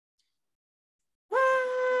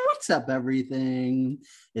What's up, everything?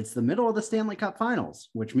 It's the middle of the Stanley Cup Finals,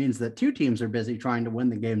 which means that two teams are busy trying to win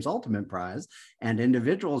the game's ultimate prize, and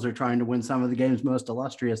individuals are trying to win some of the game's most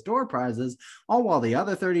illustrious door prizes, all while the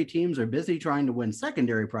other 30 teams are busy trying to win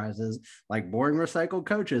secondary prizes like boring recycled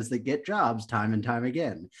coaches that get jobs time and time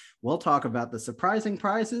again. We'll talk about the surprising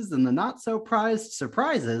prizes and the not so prized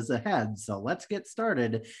surprises ahead. So let's get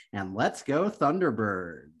started, and let's go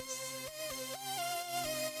Thunderbirds.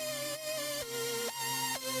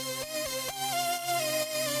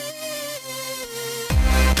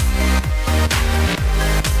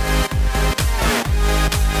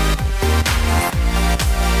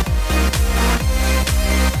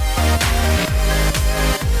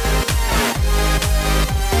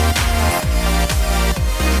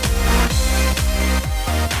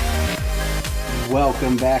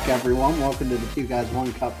 Welcome back, everyone. Welcome to the Two Guys,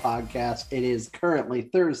 One Cup podcast. It is currently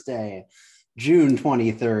Thursday, June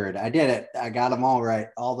 23rd. I did it. I got them all right.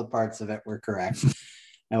 All the parts of it were correct.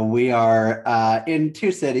 And we are in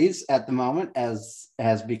two cities at the moment, as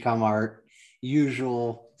has become our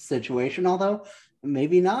usual situation, although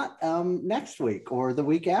maybe not next week or the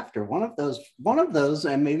week after. One of those,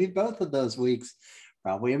 and maybe both of those weeks,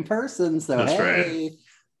 probably in person. So, that's hey,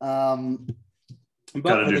 right.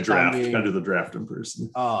 Gotta do the draft in person.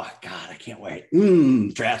 Oh God, I can't wait.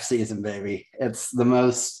 Draft season, baby. It's the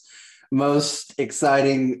most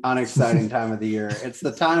exciting, unexciting time of the year. It's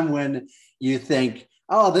the time when you think,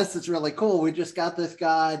 oh, this is really cool. We just got this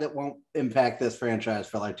guy that won't impact this franchise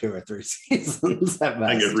for like 2 or 3 seasons at best.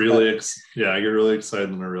 I get really excited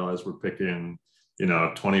when I realize we're picking,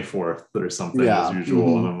 24th or something as usual.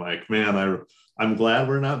 Mm-hmm. And I'm like, man, I'm glad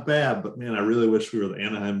we're not bad, but man, I really wish we were the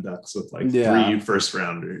Anaheim Ducks with 3 first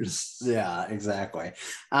rounders. Yeah, exactly.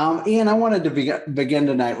 Ian, I wanted to begin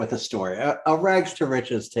tonight with a story, a rags to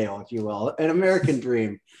riches tale, if you will, an American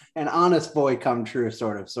dream, an honest boy come true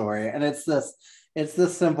sort of story. And it's this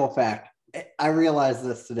simple fact. I realized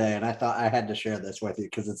this today, and I thought I had to share this with you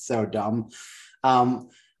because it's so dumb.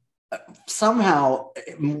 Somehow,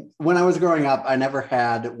 when I was growing up, I never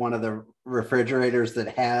had one of the refrigerators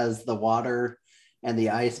that has the water and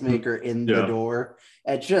the ice maker in the door.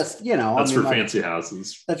 It's just, that's for fancy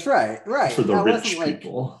houses. That's right. For the rich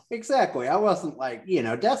people. Exactly. I wasn't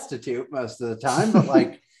destitute most of the time,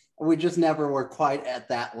 but we just never were quite at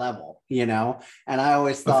that level, And I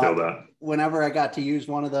always thought whenever I got to use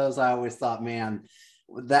one of those, I always thought, man,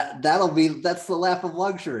 that's the lap of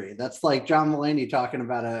luxury. That's like John Mulaney talking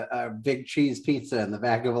about a big cheese pizza in the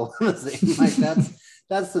back of a limousine.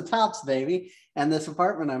 That's the tops, baby. And this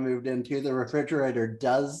apartment I moved into, the refrigerator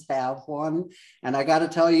does have one. And I got to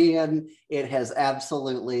tell you, Ian, it has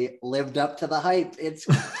absolutely lived up to the hype. It's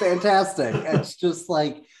fantastic. It's just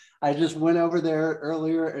I just went over there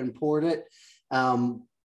earlier and poured it. And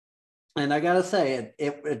I got to say,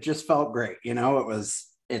 it just felt great.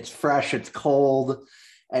 It's fresh, it's cold.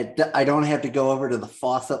 I don't have to go over to the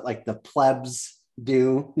faucet like the plebs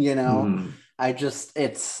do, I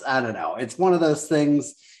don't know. It's one of those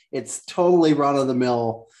things. It's totally run of the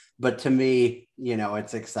mill, but to me,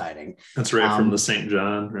 it's exciting. That's right from the St.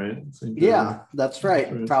 John, right? Yeah, that's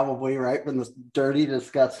right. Probably right from the dirty,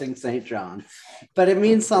 disgusting St. John. But it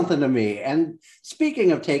means something to me. And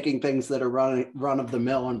speaking of taking things that are run of the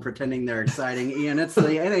mill and pretending they're exciting, Ian, it's the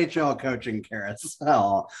NHL coaching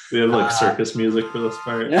carousel. We have circus music for this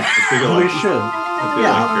part. We should.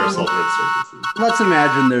 Carousel circuses. Let's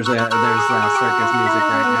imagine there's circus music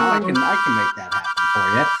right now. I can make that happen for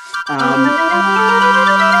you. Yeah.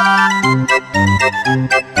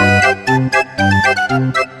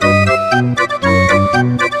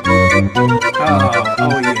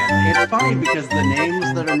 It's funny because the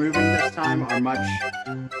names that are moving this time are much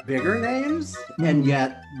bigger names, and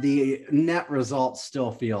yet the net result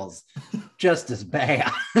still feels just as bad.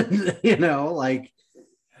 That's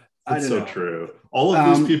so true. All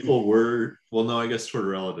of these people were, I guess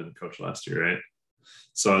Tortorella didn't coach last year, right?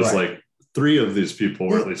 So I was 3 of these people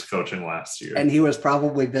were at least coaching last year. And he was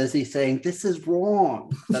probably busy saying, this is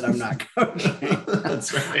wrong that I'm not coaching.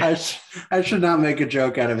 That's right. I should not make a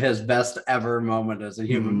joke out of his best ever moment as a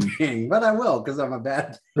human being, but I will because I'm a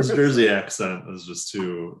bad person. His Jersey accent is just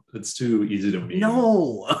it's too easy to meet.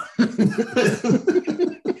 No.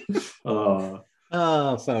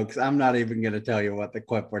 Folks, I'm not even going to tell you what the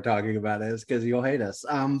clip we're talking about is because you'll hate us.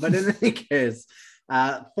 But in any case,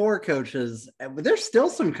 4 coaches. There's still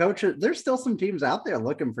some coaches. There's still some teams out there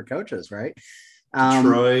looking for coaches, right?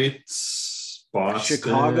 Detroit, Boston,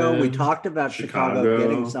 Chicago. We talked about Chicago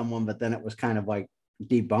getting someone, but then it was kind of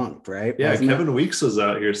debunked, right? Yeah, Kevin Weeks was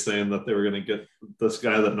out here saying that they were going to get this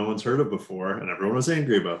guy that no one's heard of before, and everyone was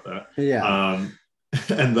angry about that. Yeah.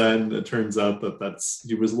 And then it turns out that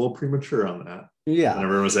he was a little premature on that. Yeah. And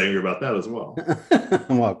everyone was angry about that as well.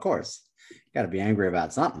 Well, of course. Got to be angry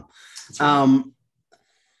about something. Right.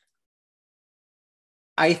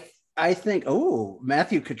 I think,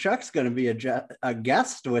 Matthew Tkachuk's going to be a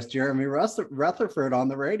guest with Jeremy Rutherford on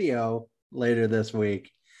the radio later this week.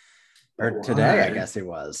 Or today, I guess he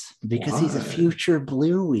was. Because he's a future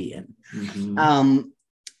Blue, Ian. Mm-hmm.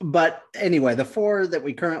 But anyway, the 4 that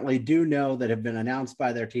we currently do know that have been announced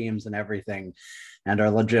by their teams and everything and are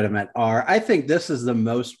legitimate are, I think this is the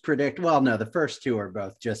most predictable. Well, no, the first 2 are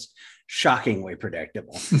both just shockingly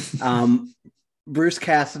predictable. Bruce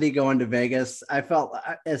Cassidy going to Vegas. I felt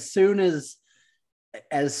as soon as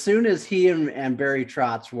he and Barry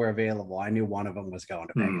Trotz were available, I knew one of them was going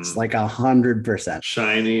to Vegas, like 100%.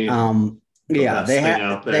 Shiny. Yeah, they have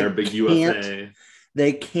out there, big UFA.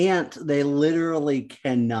 They literally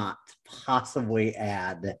cannot possibly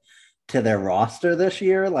add to their roster this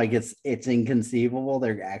year. Like it's inconceivable.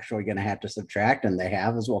 They're actually going to have to subtract, and they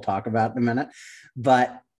have, as we'll talk about in a minute.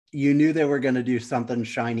 But you knew they were going to do something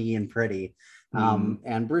shiny and pretty.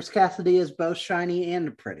 And Bruce Cassidy is both shiny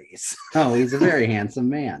and pretty. So he's a very handsome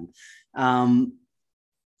man. I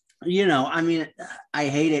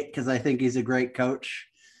hate it because I think he's a great coach.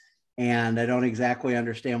 And I don't exactly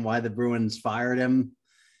understand why the Bruins fired him.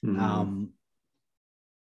 But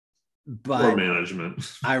or management.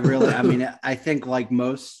 I think like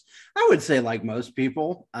most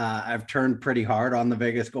people, I've turned pretty hard on the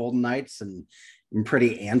Vegas Golden Knights and I'm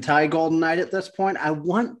pretty anti-Golden Knight at this point. I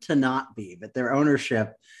want to not be, but their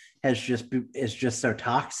ownership is just so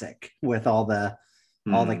toxic with all the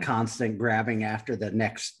constant grabbing after the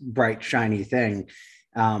next bright, shiny thing.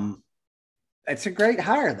 It's a great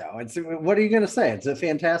hire, though. What are you going to say? It's a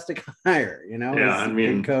fantastic hire, Yeah,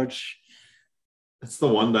 good coach. It's the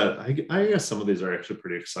one that I guess some of these are actually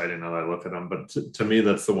pretty exciting now that I look at them, but to me,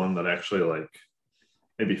 that's the one that actually like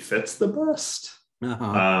maybe fits the best.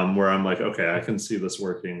 Where I'm like, okay, I can see this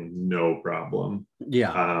working, no problem.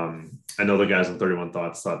 Yeah. I know the guys in 31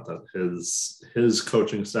 Thoughts thought that his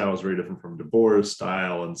coaching style was very different from DeBoer's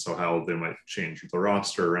style, and so how they might change the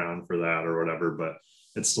roster around for that or whatever. But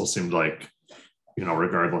it still seemed like,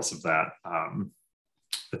 regardless of that,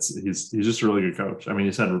 he's just a really good coach. I mean,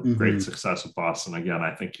 he's had great success with Boston. Again,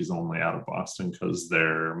 I think he's only out of Boston because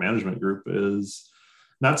their management group is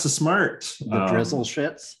not so smart. The drizzle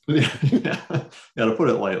shits. Yeah, to put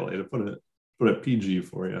it lightly, to put it PG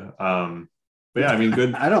for you. But yeah, I mean,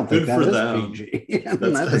 good. I don't think good that for is them. PG. I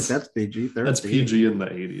think that's PG. That's PG in the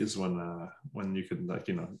 80s when you could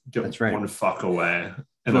get one fuck away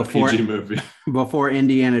in a PG movie before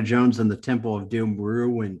Indiana Jones and the Temple of Doom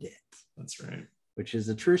ruined it. That's right. Which is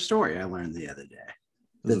a true story. I learned the other day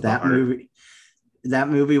that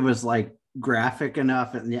movie was like graphic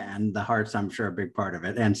enough, and the heart's, I'm sure, a big part of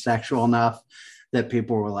it, and sexual enough that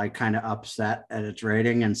people were like kind of upset at its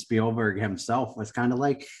rating, and Spielberg himself was kind of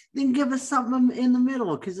like, then give us something in the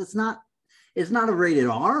middle, because it's not a rated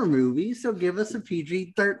R movie, so give us a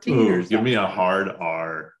PG-13 or something. Give me a hard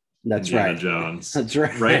R. That's Indiana right. Jones. That's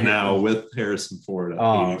right. Right now with Harrison Ford at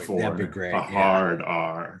 84. That'd be great. Hard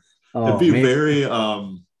R. It'd be very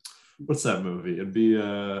what's that movie? It'd be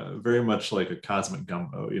very much like a Cosmic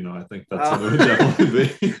Gumbo, I think that's what it would definitely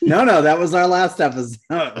be. No, that was our last episode.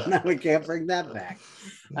 No, we can't bring that back.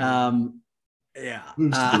 Yeah.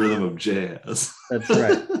 The rhythm of jazz. That's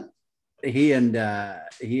right. He and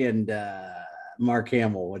Mark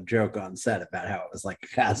Hamill would joke on set about how it was like a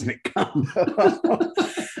Cosmic Gumbo.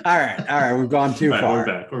 All right. We've gone too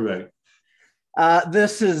far. We're back.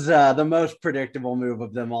 This is the most predictable move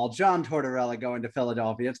of them all. John Tortorella going to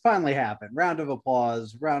Philadelphia. It's finally happened. Round of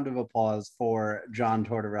applause for John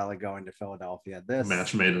Tortorella going to Philadelphia. This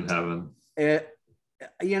match made in heaven.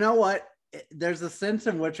 You know what? There's a sense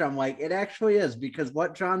in which I'm like, it actually is, because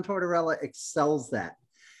what John Tortorella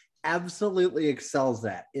absolutely excels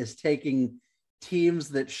at, is taking teams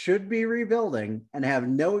that should be rebuilding and have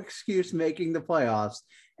no excuse making the playoffs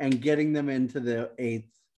and getting them into the 8th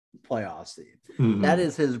playoff seed. That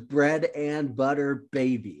is his bread and butter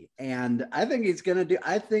baby, and I think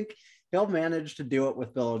he'll manage to do it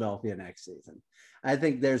with Philadelphia next season. I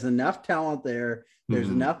think there's enough talent there. There's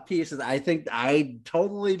enough pieces. I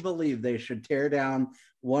totally believe they should tear down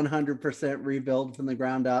 100% rebuild from the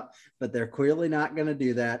ground up, but they're clearly not going to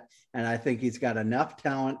do that. And I think he's got enough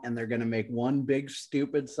talent, and they're going to make one big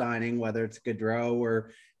stupid signing, whether it's Gaudreau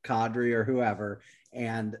or Kadri or whoever,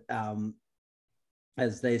 and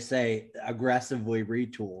as they say, aggressively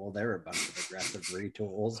retool. There are a bunch of aggressive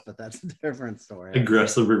retools, but that's a different story.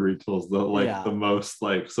 Aggressive retools, the most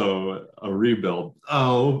so a rebuild.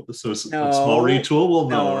 Oh, so a small retool? Well,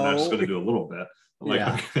 no, we're not just going to do a little bit. I'm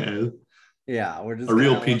like, okay. Yeah, we're just a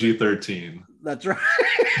real PG-13. That's right.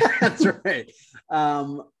 That's right.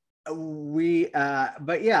 But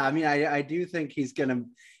yeah, I mean, I do think he's gonna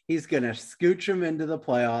scooch him into the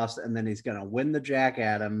playoffs, and then he's gonna win the Jack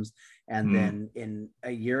Adams, and then in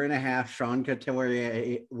a year and a half, Sean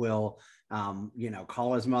Couturier will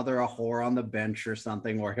call his mother a whore on the bench or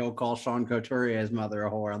something, or he'll call Sean Couturier's mother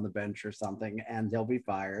a whore on the bench or something, and he'll be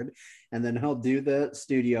fired, and then he'll do the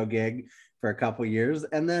studio gig for a couple years,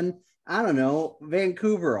 and then I don't know,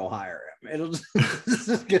 Vancouver will hire him. It'll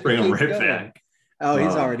just bring him right back. Oh,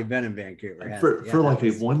 he's already been in Vancouver for like a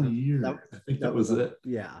 1 year. I think that was it.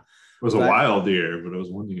 Yeah, it was a wild year, but it was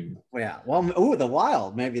 1 year. Yeah, well, the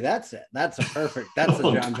Wild. Maybe that's it. That's a perfect. That's a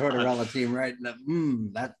John Tortorella team, right?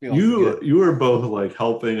 That feels good. You were both like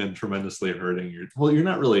helping and tremendously hurting your. Well, you're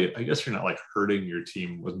not really. I guess you're not like hurting your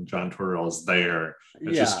team when John Tortorella's there.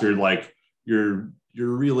 It's just you're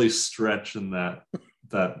really stretching that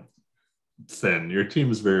thin. Your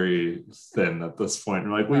team's very thin at this point.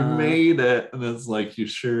 You're like, we made it, and it's like, you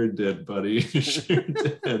sure did, buddy. You sure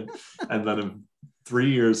did. And then in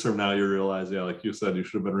 3 years from now, you realize, like you said, you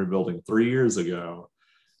should have been rebuilding 3 years ago.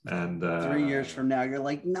 And 3 years from now, you're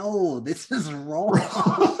like, no, this is wrong.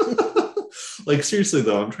 Like, seriously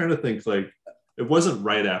though, I'm trying to think. Like, it wasn't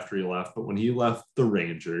right after he left, but when he left the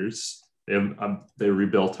Rangers, they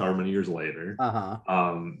rebuilt however many years later.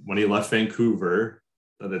 When he left Vancouver,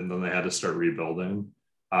 then they had to start rebuilding.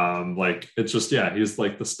 Like, it's just, he's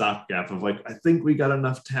like the stopgap of like, I think we got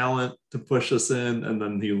enough talent to push us in, and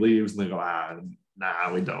then he leaves and they go,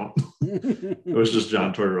 nah, we don't. It was just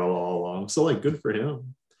John Tortorella all along. So like, good for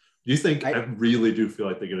him. Do you think, I really do feel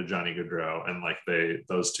like they get a Johnny Gaudreau, and like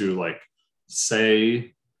those two like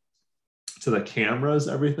say to the cameras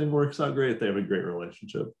everything works out great, they have a great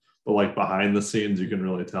relationship, but like behind the scenes you can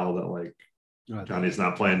really tell that like Johnny's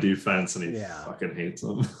not playing defense and he fucking hates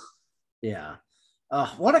them. Yeah.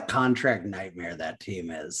 What a contract nightmare that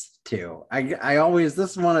team is too. I always,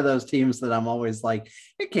 this is one of those teams that I'm always like,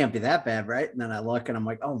 it can't be that bad, right? And then I look and I'm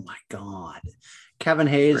like, oh my God. Kevin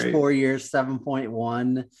Hayes, 4 years,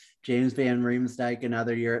 7.1. James Van Riemsdyk,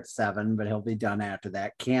 another year at 7, but he'll be done after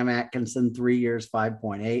that. Cam Atkinson, 3 years,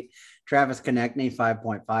 5.8. Travis Konechny,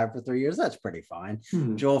 5.5 for 3 years. That's pretty fine.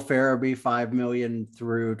 Joel Farabee, $5 million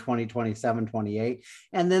through 2027-28.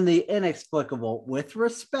 And then the inexplicable, with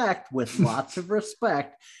lots of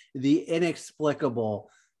respect, the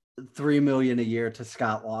inexplicable $3 million a year to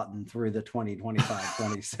Scott Laughton through the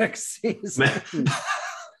 2025-26 season.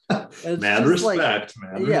 Mad respect.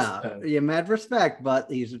 Mad respect,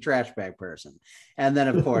 but he's a trash bag person. And then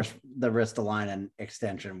of course the Ristolainen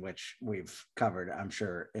extension, which we've covered, I'm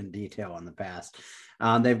sure, in detail in the past.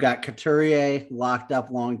 They've got Couturier locked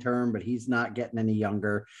up long term, but he's not getting any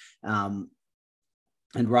younger. And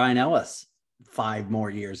Ryan Ellis, 5 more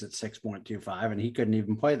years at 6.25, and he couldn't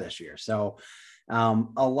even play this year. So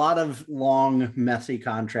a lot of long, messy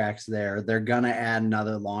contracts there. They're going to add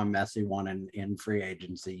another long, messy one in free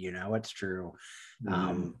agency. It's true.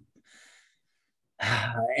 And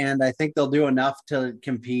I think they'll do enough to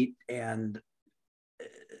compete, and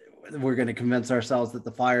we're going to convince ourselves that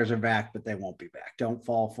the Flyers are back, but they won't be back. Don't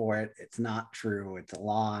fall for it. It's not true. It's a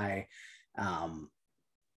lie.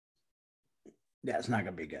 It's not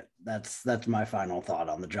going to be good. That's my final thought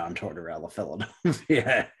on the John Tortorella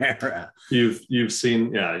Philadelphia era. You've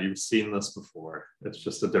seen this before. It's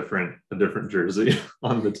just a different jersey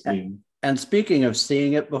on the team. And speaking of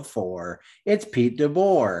seeing it before, it's Pete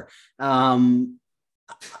DeBoer. I'm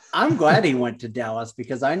glad he went to Dallas,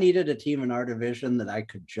 because I needed a team in our division that I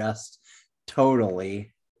could just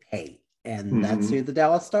totally hate. And that's who the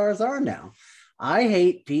Dallas Stars are now. I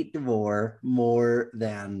hate Pete DeBoer more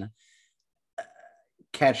than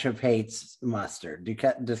ketchup hates mustard.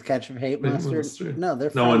 Does ketchup hate mustard? No, they're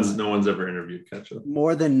friends. No one's ever interviewed ketchup.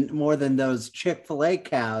 More than those Chick-fil-A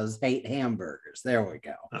cows hate hamburgers. There we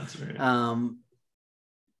go. That's right.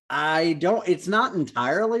 It's not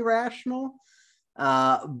entirely rational,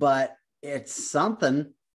 but it's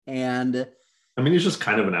something. And I mean, he's just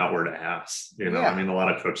kind of an outward ass, I mean, a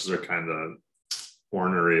lot of coaches are kind of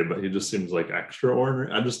ornery, but he just seems like extra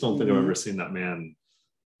ornery. I just don't think I've ever seen that man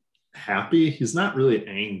happy. He's not really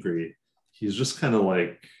angry. He's just kind of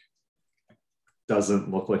like, doesn't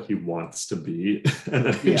look like he wants to be an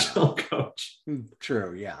NHL coach.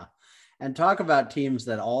 True. Yeah. And talk about teams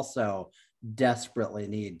that also desperately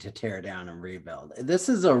need to tear down and rebuild. This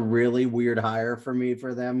is a really weird hire for me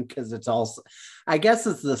for them, because it's also, I guess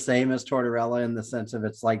it's the same as Tortorella in the sense of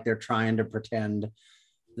it's like they're trying to pretend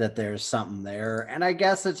that there's something there. And I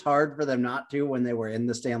guess it's hard for them not to when they were in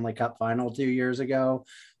the Stanley Cup final 2 years ago.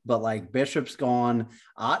 but like Bishop's gone.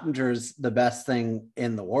 Ottinger's the best thing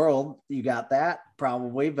in the world. You got that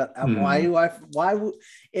probably, but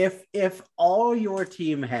if all your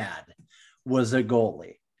team had was a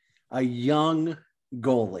goalie, a young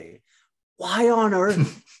goalie, why on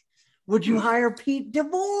earth would you hire Pete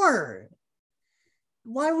DeBoer?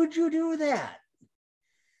 Why would you do that?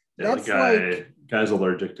 Yeah, that's guy's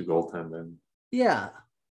allergic to goaltending. Yeah.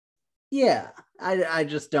 I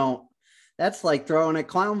just don't. That's like throwing a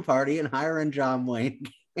clown party and hiring John Wayne.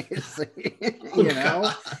 It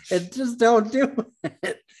just don't do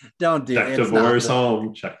it. Don't do it. Check DeBoer's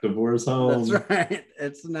home. Check DeBoer's home. That's right.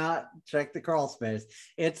 It's not check the crawl space.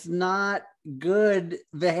 It's not good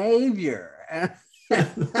behavior. I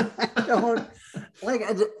don't like.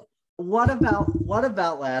 What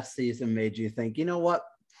about last season made you think, you know what?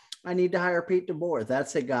 I need to hire Pete DeBoer.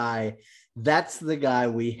 That's the guy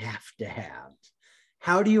we have to have.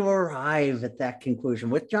 How do you arrive at that conclusion?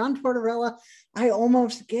 With John Tortorella, I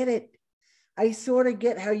almost get it. I sort of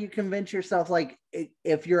get how you convince yourself, like,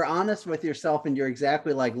 if you're honest with yourself and you're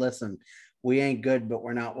exactly like, listen, we ain't good, but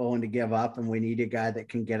we're not willing to give up, and we need a guy that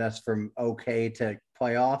can get us from okay to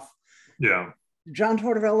playoff. Yeah. John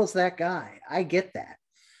Tortorella's that guy. I get that.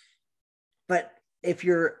 But if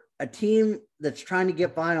you're a team that's trying to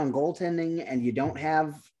get by on goaltending and you don't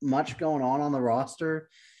have much going on the roster,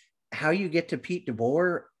 how you get to Pete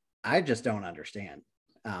DeBoer, I just don't understand.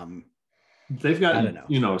 They've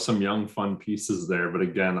got, some young, fun pieces there. But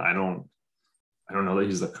again, I don't know that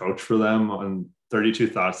he's the coach for them. On 32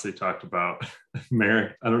 Thoughts, they talked about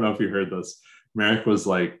Merrick. I don't know if you heard this. Merrick was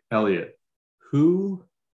like, Elliot, who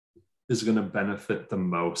is going to benefit the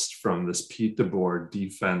most from this Pete DeBoer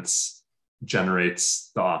defense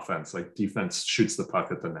generates the offense? Like defense shoots the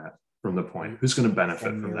puck at the net from the point. Who's going to benefit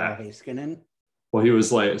from that? Heiskanen. Well, he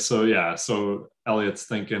was like, so Elliot's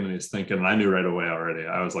thinking and he's thinking, and I knew right away already.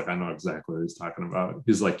 I was like, I know exactly what he's talking about.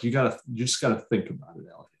 He's like, you just got to think about it,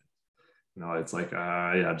 Elliot. It's like,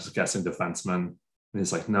 just guessing defenseman. And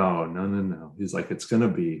he's like, no. He's like, it's going to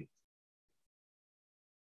be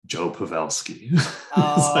Joe Pavelski.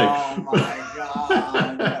 Oh my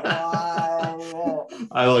God.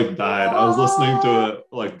 I died. I was listening to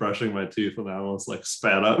it, brushing my teeth, and I almost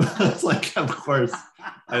spat up. I was like, of course,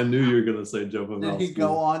 I knew you were going to say Joe Pavelski. Did he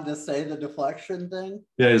go on to say the deflection thing?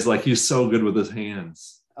 Yeah, he's so good with his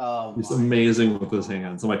hands. Oh, he's amazing with his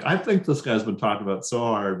hands. I'm like, I think this guy's been talked about so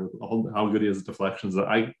hard with how good he is at deflections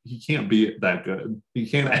that he can't be that good. He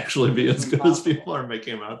can't actually be as good as people are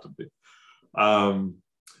making him out to be.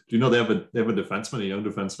 Do you know they have a defenseman, a young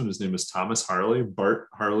defenseman? His name is Thomas Harley, Bart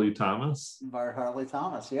Harley Thomas. Bart Harley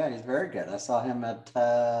Thomas, yeah, he's very good. I saw him at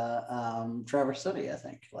Traverse City, I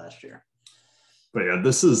think, last year. But yeah,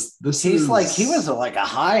 this is he was a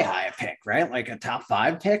high pick, right? Like a top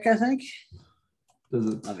 5 pick, I think. Does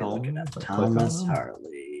it tell me? Thomas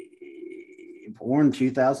Harley, born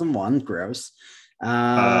 2001, gross. 18.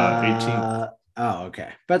 Oh, okay,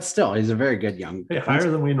 but still, he's a very good young. Hey, higher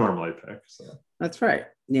than we normally pick. So. That's right.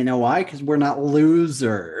 You know why? Because we're not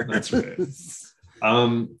loser. That's right.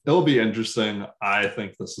 It'll be interesting. I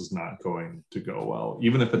think this is not going to go well,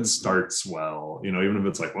 even if it starts well. Even if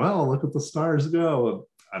it's like, well, look at the Stars go.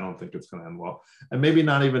 I don't think it's going to end well, and maybe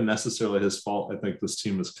not even necessarily his fault. I think this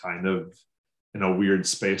team is kind of in a weird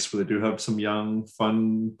space where they do have some young,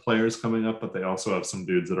 fun players coming up, but they also have some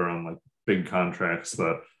dudes that are on big contracts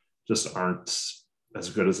that just aren't as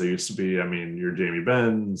good as they used to be. I mean, your Jamie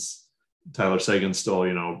Benns, Tyler Seguin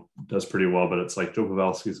still, does pretty well, but it's like Joe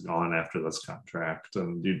Pavelski's gone after this contract.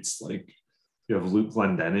 And dudes you have Luke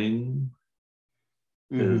Glendening.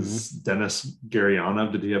 Mm-hmm. Is Dennis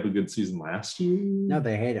Gurianov, did he have a good season last year? No,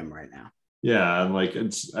 they hate him right now. Yeah, and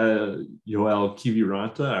it's Yoel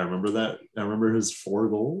Kiviranta. I remember that. I remember his 4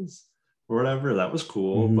 goals or whatever. That was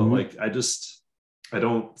cool. Mm-hmm. But I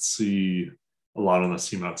don't see a lot on this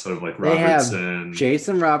team outside of Robertson. Have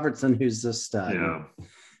Jason Robertson, who's a stud. Yeah.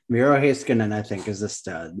 Miro Heiskanen, I think, is a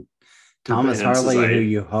stud. Thomas Harley, who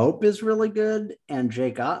you hope is really good, and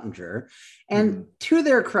Jake Ottinger. And to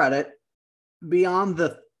their credit, beyond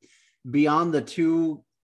the 2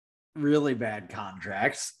 really bad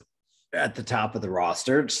contracts at the top of the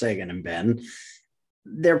roster, Seguin and Ben,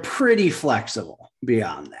 they're pretty flexible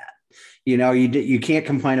beyond that. You can't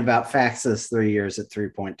complain about Fax's 3 years at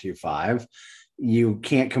 3.25. You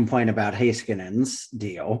can't complain about Heiskanen's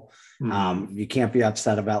deal. Mm-hmm. You can't be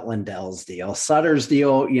upset about Lindell's deal. Sutter's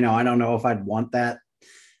deal, I don't know if I'd want that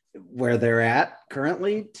where they're at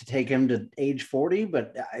currently to take him to age 40,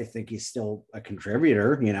 but I think he's still a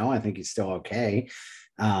contributor. I think he's still okay.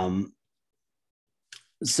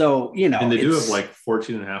 So, and they do have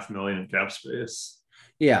 $14.5 million in cap space.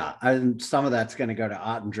 Yeah, and some of that's going to go to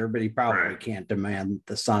Ottinger, but he probably can't demand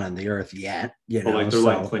the sun and the earth yet. You know, like they're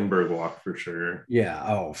like Klingberg walk for sure. Yeah,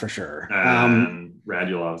 oh, for sure. And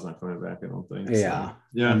Radulov's not coming back, I don't think. Yeah, so.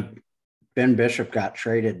 Yeah. And Ben Bishop got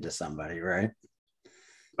traded to somebody, right?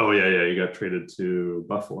 Oh yeah, he got traded to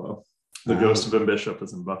Buffalo. The ghost of Ben Bishop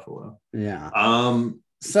is in Buffalo. Yeah.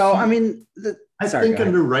 So I mean, I think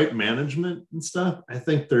under right management and stuff, I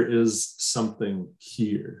think there is something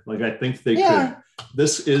here. Like I think they could.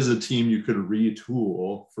 This is a team you could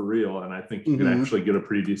retool for real, and I think you could actually get a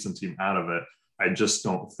pretty decent team out of it. I just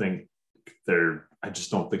don't think they're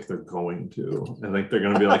going to. I think they're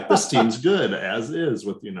going to be like, this team's good as is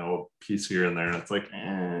with a piece here and there, and it's like,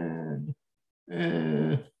 I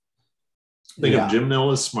think if Jim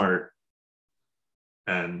Nill is smart,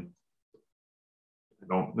 and I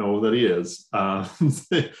don't know that he is,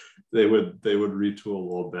 they would retool a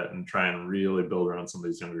little bit and try and really build around some of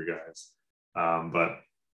these younger guys. But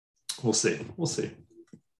we'll see.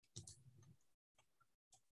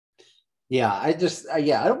 Yeah,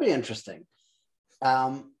 it'll be interesting.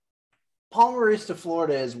 Paul Maurice to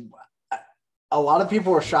Florida is, a lot of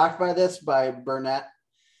people were shocked by this, by Brunette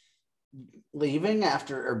leaving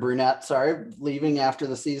after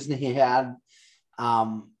the season he had.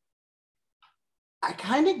 I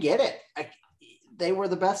kind of get it. They were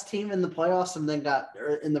the best team in the playoffs and then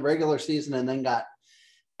in the regular season and then got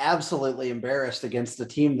absolutely embarrassed against the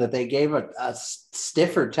team that they gave a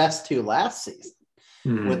stiffer test to last season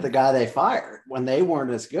with the guy they fired when they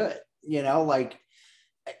weren't as good.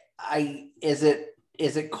 Is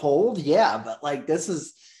it cold? Yeah, but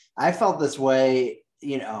I felt this way.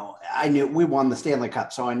 I knew we won the Stanley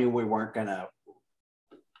Cup, so I knew we weren't going to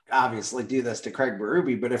obviously do this to Craig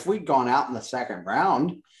Berube, but if we'd gone out in the second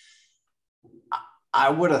round, I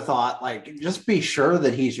would have thought, just be sure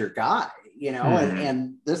that he's your guy,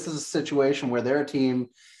 and this is a situation where they're a team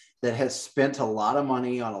that has spent a lot of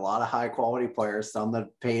money on a lot of high quality players, some that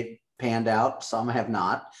panned out, some have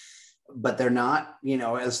not, but they're not,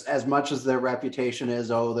 as much as their reputation is,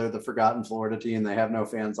 they're the forgotten Florida team, they have no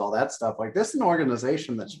fans, all that stuff. This is an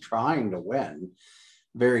organization that's trying to win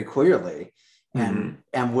very clearly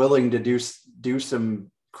and willing to do some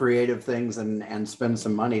creative things and spend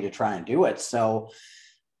some money to try and do it. So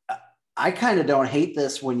I kind of don't hate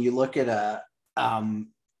this when you look at a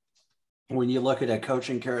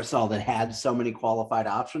coaching carousel that had so many qualified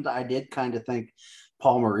options. I did kind of think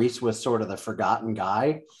Paul Maurice was sort of the forgotten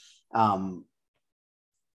guy on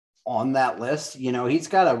that list. He's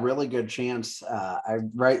got a really good chance. I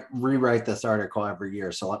rewrite this article every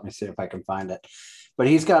year, so let me see if I can find it. But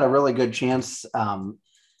he's got a really good chance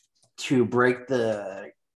to break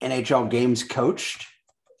the NHL games coached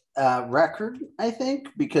record, I think,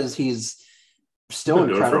 because he's still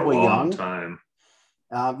incredibly young. Time.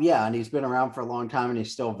 And he's been around for a long time, and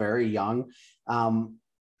he's still very young. Barry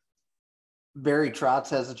Trotz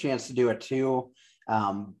has a chance to do it too,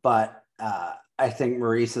 but I think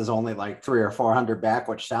Maurice is only 300 or 400 back,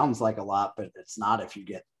 which sounds like a lot, but it's not if you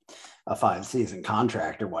get a 5-season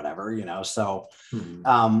contract or whatever, So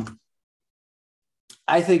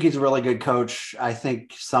I think he's a really good coach. I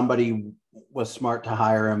think somebody was smart to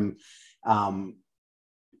hire him.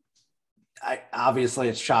 Obviously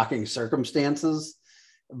it's shocking circumstances,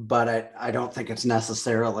 but I don't think it's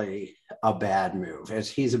necessarily a bad move.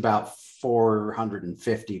 He's about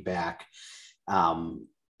 450 back.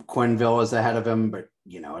 Quenneville is ahead of him, but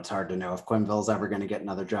it's hard to know if Quenneville's ever going to get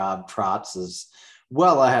another job. Trotz is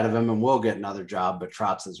well ahead of him and will get another job, but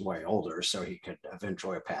Trotz is way older, so he could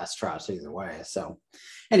eventually pass Trotz either way. So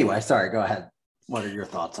anyway, sorry, go ahead. What are your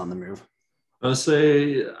thoughts on the move? I'll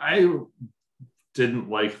say I didn't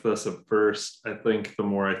like this at first. I think the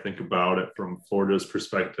more I think about it from Florida's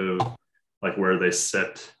perspective, where they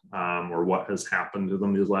sit or what has happened to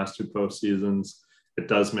them these last two postseasons, it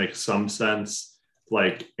does make some sense.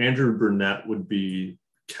 Andrew Brunette would be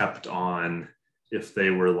kept on if they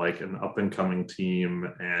were an up and coming team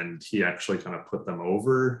and he actually kind of put them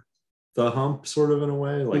over the hump sort of in a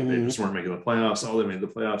way. They just weren't making the playoffs. They made the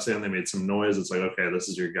playoffs and they made some noise. It's okay, this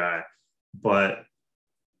is your guy. But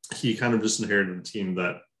he kind of just inherited a team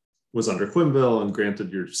that was under Quenneville, and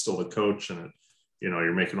granted, you're still the coach and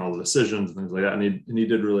you're making all the decisions and things like that. And he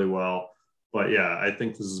did really well. But yeah, I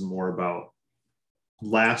think this is more about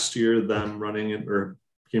last year, them running it or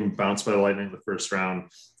getting bounced by the Lightning in the first round,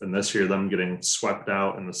 and this year them getting swept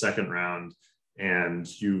out in the second round. And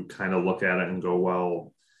you kind of look at it and go,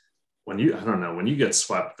 well, when you get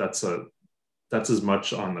swept, that's as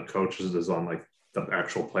much on the coach as it is on the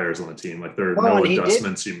actual players on the team. There are no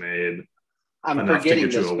adjustments you made. I'm forgetting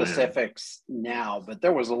the specifics now, but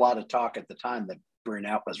there was a lot of talk at the time that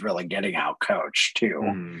Brunette was really getting out coached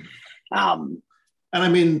too. And I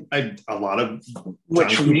mean, a lot of John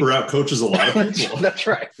Cooper out coaches a lot of people. That's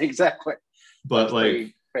right, exactly. But that's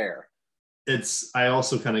like fair. I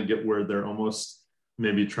also kind of get where they're almost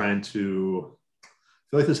maybe trying to. I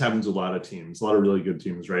feel like this happens with a lot of teams, a lot of really good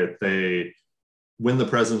teams, right? They win the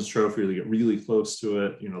President's Trophy, they get really close to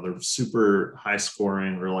it. You know, they're super high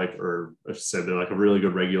scoring, or I should say they're like a really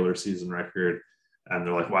good regular season record. And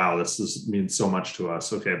they're like, wow, means so much to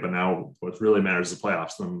us. Okay, but now what really matters is the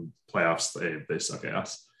playoffs. Then playoffs, they suck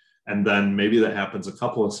ass. And then maybe that happens a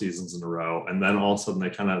couple of seasons in a row. And then all of a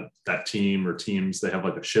sudden that team or teams, they have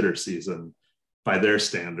like a shitter season by their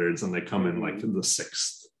standards. And they come in like the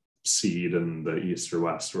 6th seed in the East or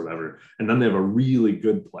West or whatever. And then they have a really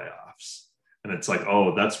good playoffs. And it's like,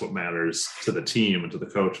 oh, that's what matters to the team and to the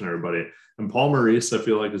coach and everybody. And Paul Maurice, I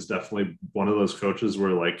feel like, is definitely one of those coaches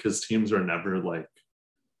where like his teams are never like,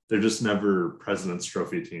 they're just never President's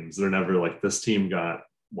Trophy teams. They're never like, this team got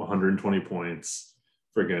 120 points,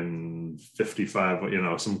 friggin'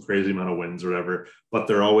 55, some crazy amount of wins or whatever. But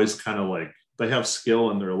they're always kind of like, they have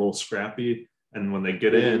skill and they're a little scrappy. And when they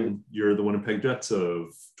get in, you're the Winnipeg Jets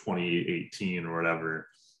of 2018 or whatever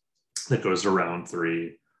that goes to round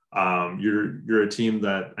 3. You're a team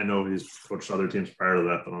that I know he's coached other teams prior to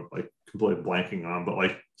that I'm like completely blanking on, but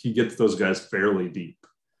like he gets those guys fairly deep.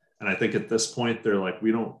 And I think at this point, they're like,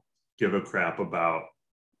 we don't give a crap about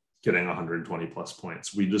getting 120 plus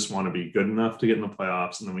points. We just want to be good enough to get in the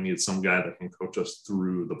playoffs. And then we need some guy that can coach us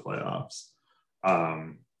through the playoffs.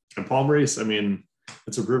 And Paul Maurice, I mean,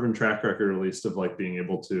 it's a proven track record, at least, of like being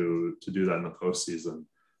able to do that in the postseason.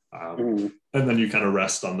 And then you kind of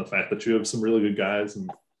rest on the fact that you have some really good guys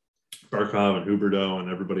and Barkov and Huberdeau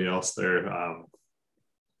and everybody else there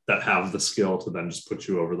that have the skill to then just put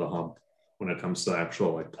you over the hump when it comes to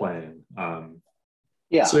actual like playing.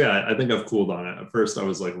 So yeah, I think I've cooled on it. At first I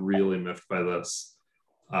was like really miffed by this,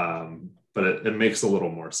 but it makes a little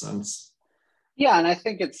more sense. Yeah, and I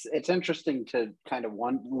think it's interesting to kind of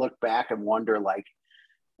look back and wonder, like,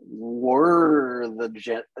 were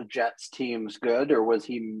the Jets teams good, or was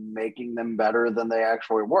he making them better than they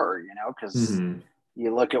actually were? Because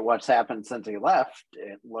you look at what's happened since he left,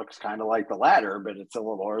 it looks kind of like the latter, but it's a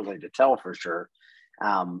little early to tell for sure.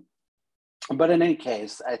 But in any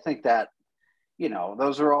case, I think that,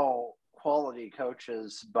 those are all quality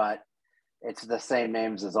coaches, but it's the same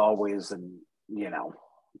names as always. And,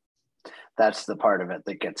 that's the part of it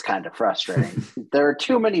that gets kind of frustrating. There are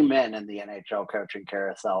too many men in the NHL coaching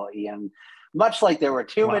carousel, Ian, much like there were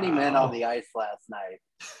too many men on the ice last night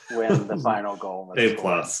when the final goal was A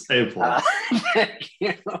plus. Thank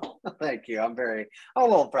you. I'm a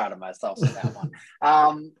little proud of myself for that one.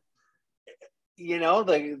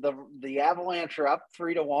 The Avalanche are up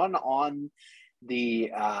 3-1 on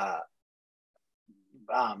the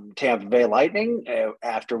Tampa Bay Lightning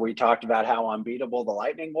after we talked about how unbeatable the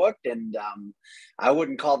Lightning looked. And I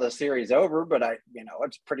wouldn't call the series over, but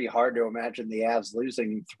it's pretty hard to imagine the Avs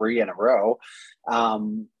losing 3 in a row.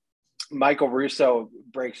 Michael Russo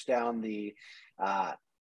breaks down the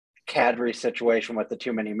Kadri situation with the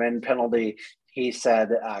too many men penalty. He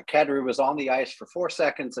said Kadri was on the ice for 4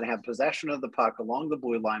 seconds and had possession of the puck along the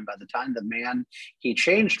blue line by the time the man he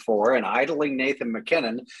changed for, an idling Nathan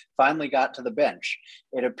MacKinnon, finally got to the bench.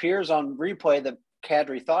 It appears on replay that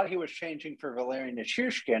Kadri thought he was changing for Valeri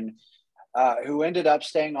Nichushkin, who ended up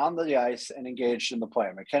staying on the ice and engaged in the play.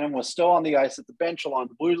 MacKinnon was still on the ice at the bench along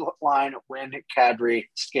the blue line when Kadri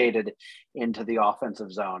skated into the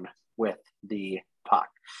offensive zone with the puck.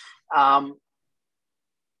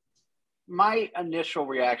 My initial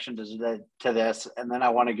reaction to this, and then I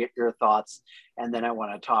want to get your thoughts, and then I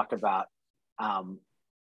want to talk about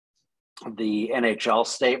the NHL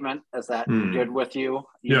statement. Is that good with you?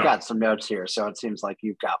 You've got some notes here, so it seems like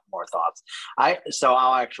you've got more thoughts. So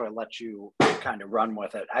I'll actually let you kind of run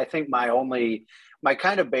with it. I think my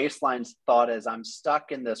kind of baseline thought is I'm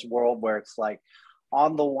stuck in this world where it's like,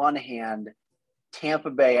 on the one hand, Tampa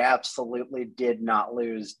Bay absolutely did not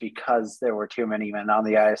lose because there were too many men on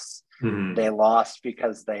the ice. They lost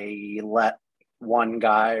because they let one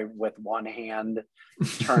guy with one hand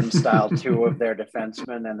turnstile 2 of their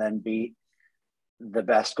defensemen and then beat the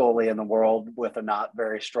best goalie in the world with a not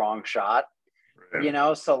very strong shot.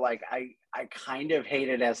 Right. So like I kind of hate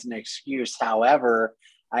it as an excuse. However,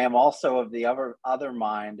 I am also of the other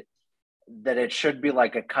mind that it should be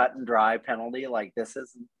like a cut and dry penalty. Like, this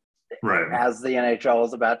isn't, right, as the NHL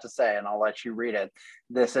is about to say, and I'll let you read it,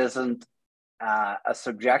 this isn't a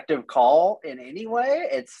subjective call in any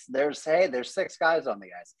way. There's 6 guys on the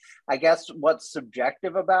ice. I guess what's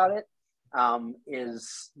subjective about it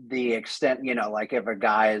is the extent, like if a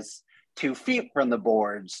guy's 2 feet from the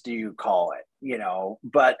boards do you call it, you know?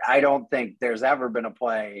 But I don't think there's ever been a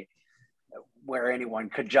play where anyone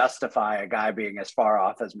could justify a guy being as far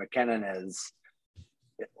off as McKinnon is.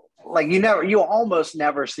 Like you almost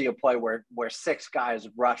never see a play where 6 guys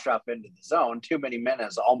rush up into the zone. Too many men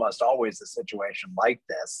is almost always a situation like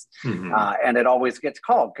this. Mm-hmm. And it always gets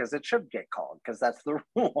called because it should get called because that's the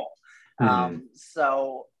rule. Mm-hmm.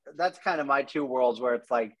 So that's kind of my 2 worlds where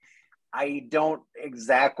it's like, I don't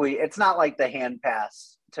exactly, it's not like the hand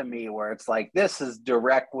pass to me where it's like, this is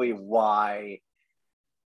directly why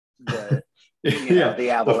the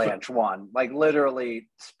the Avalanche won, like literally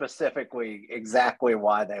specifically exactly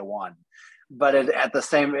why they won. But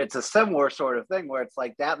it's a similar sort of thing where it's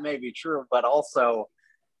like, that may be true, but also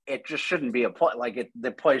it just shouldn't be a play. Like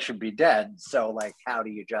the play should be dead. So like, how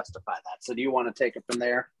do you justify that? So do you want to take it from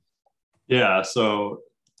there? Yeah. So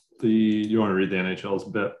you want to read the NHL's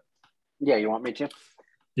bit? Yeah. You want me to?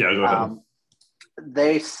 Yeah, go ahead.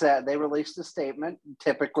 They released a statement,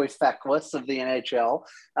 typically feckless of the NHL,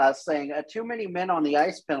 saying a too many men on the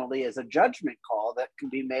ice penalty is a judgment call that can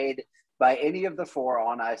be made by any of the 4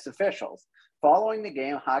 on-ice officials. Following the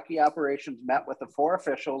game, hockey operations met with the 4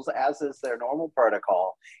 officials, as is their normal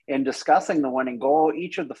protocol. In discussing the winning goal,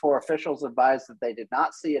 each of the 4 officials advised that they did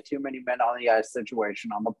not see a too many men on the ice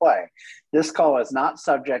situation on the play. This call is not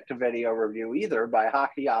subject to video review either by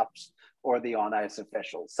hockey ops or the on-ice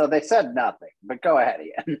officials. So they said nothing, but go ahead,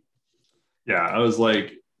 Ian. Yeah, I was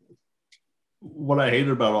like, what I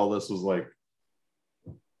hated about all this was like,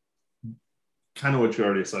 kind of what you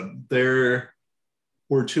already said. There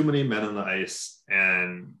were too many men on the ice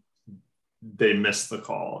and they missed the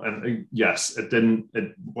call. And yes, it didn't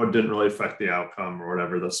really affect the outcome or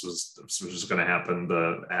whatever. This was just going to happen.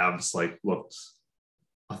 The Avs looked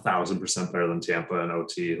 1,000% better than Tampa in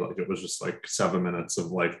OT. Like it was just like 7 minutes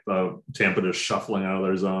of like the Tampa just shuffling out of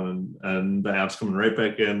their zone and the Avs coming right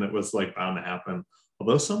back in. It was like bound to happen.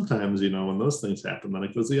 Although sometimes, when those things happen, then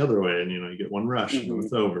it goes the other way and, you get one rush and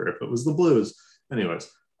it's over. If it was the Blues. Anyways.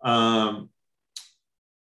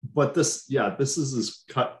 But this is as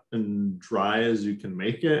cut and dry as you can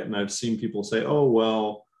make it. And I've seen people say, oh,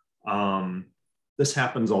 well, this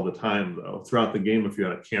happens all the time, though. Throughout the game, if you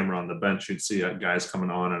had a camera on the bench, you'd see guys coming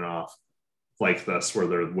on and off like this, where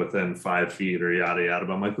they're within 5 feet or yada, yada.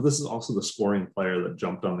 But I'm like, but this is also the scoring player that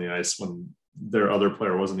jumped on the ice when their other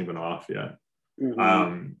player wasn't even off yet.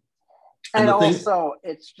 Mm-hmm. And also,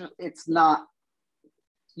 it's not,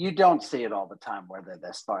 you don't see it all the time where they're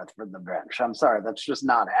this far from the bench. I'm sorry, that's just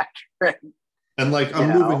not accurate. And like,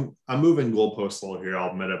 I'm moving goalposts a little here,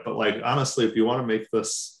 I'll admit it. But like, honestly, if you want to make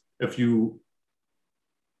this, if you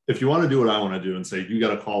want to do what I want to do and say, you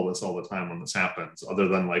got to call this all the time when this happens, other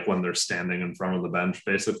than like when they're standing in front of the bench,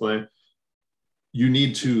 basically, you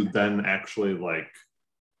need to then actually like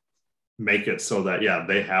make it so that,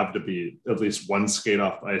 they have to be at least one skate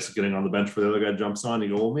off ice getting on the bench before the other guy jumps on. You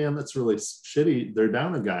go, well, man, that's really shitty. They're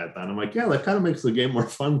down a guy at that. I'm like, yeah, that kind of makes the game more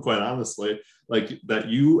fun, quite honestly. Like that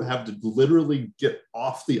you have to literally get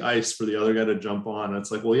off the ice for the other guy to jump on. And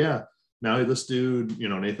it's like, well, yeah, now this dude,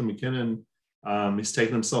 Nathan MacKinnon, he's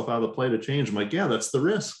taking himself out of the play to change. I'm like, yeah, that's the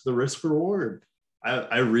risk reward.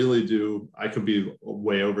 I really do. I could be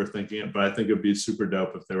way overthinking it, but I think it'd be super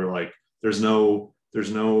dope if they were like, there's no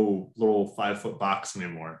little 5-foot box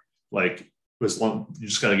anymore. Like you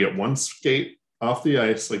just got to get one skate off the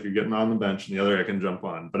ice, like you're getting on the bench, and the other guy can jump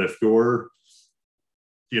on. But if you're,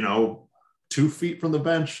 2 feet from the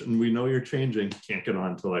bench and we know you're changing, you can't get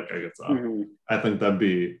on until that guy gets off. Mm-hmm. I think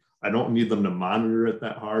I don't need them to monitor it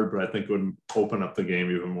that hard, but I think it would open up the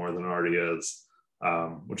game even more than it already is,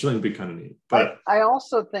 which I think would be kind of neat. But I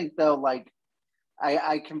also think, though, like,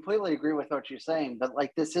 I completely agree with what you're saying, but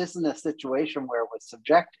like, this isn't a situation where it was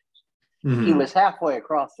subjective. Mm-hmm. He was halfway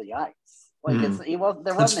across the ice. Like there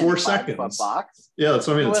wasn't a 5-foot box. Yeah, that's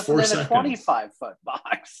what I mean. It's 4 seconds. A 25-foot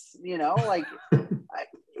box, like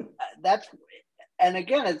and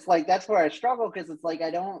again, it's like, that's where I struggle. Cause it's like,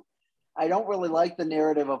 I don't really like the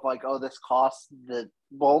narrative of like, oh, this costs the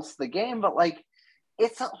Bolts the game, but like,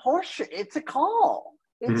 it's a horseshit. It's a call.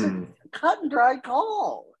 It's a cut and dry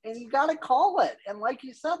call, and you got to call it. And like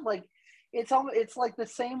you said, like it's like the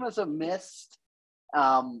same as a missed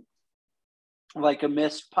puck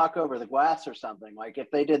over the glass or something. Like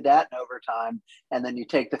if they did that in overtime, and then you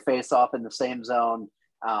take the face off in the same zone,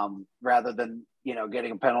 rather than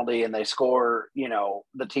getting a penalty and they score,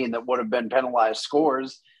 the team that would have been penalized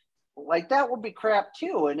scores, like that would be crap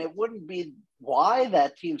too, and it wouldn't be why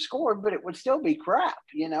that team scored, but it would still be crap.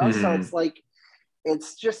 So it's like.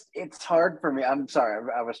 It's hard for me. I'm sorry.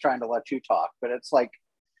 I was trying to let you talk, but it's like,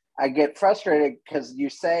 I get frustrated because you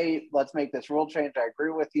say, let's make this rule change. I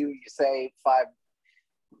agree with you. You say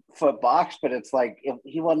 5-foot box, but it's like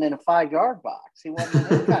he wasn't in a 5-yard box. He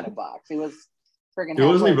wasn't in any kind of box. He was freaking. He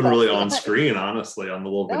wasn't even really on screen, honestly, on the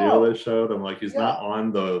little video they showed. I'm like, he's not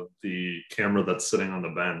on the camera that's sitting on the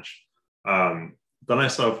bench. Then I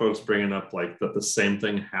saw folks bringing up like that the same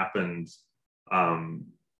thing happened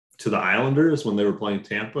to the Islanders when they were playing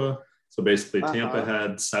Tampa. So basically, Tampa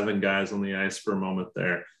had 7 guys on the ice for a moment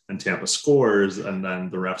there, and Tampa scores, and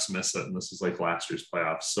then the refs miss it. And this is like last year's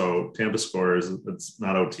playoffs. So Tampa scores. It's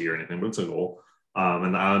not OT or anything, but it's a goal.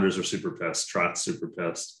 And the Islanders are super pissed. Trott's super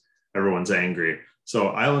pissed. Everyone's angry. So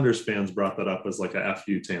Islanders fans brought that up as like a F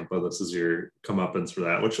you, Tampa. This is your comeuppance for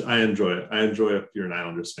that, which I enjoy. I enjoy if you're an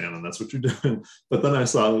Islanders fan and that's what you're doing. But then I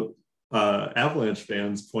saw Avalanche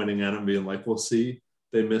fans pointing at him being like, well, see,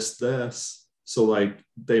 they missed this. So like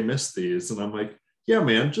they missed these. And I'm like, yeah,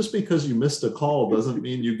 man, just because you missed a call doesn't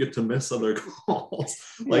mean you get to miss other calls.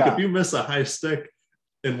 Like if you miss a high stick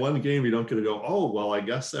in one game, you don't get to go, oh, well, I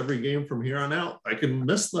guess every game from here on out, I can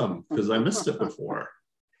miss them because I missed it before.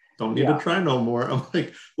 Don't need to try no more. I'm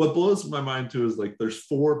like, what blows my mind too is like there's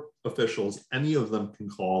 4 officials. Any of them can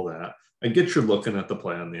call that. I get you're looking at the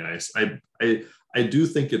play on the ice. I do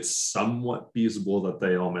think it's somewhat feasible that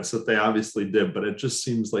they all miss it. They obviously did, but it just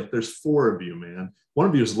seems like there's 4 of you, man. One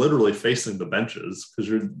of you is literally facing the benches because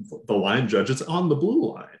you're the line judge. It's on the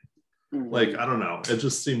blue line. Mm-hmm. Like, I don't know. It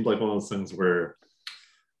just seemed like one of those things where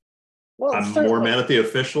I'm more mad at the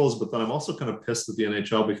officials, but then I'm also kind of pissed at the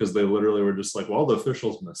NHL because they literally were just like, well, the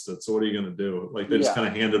officials missed it. So what are you going to do? Like they just kind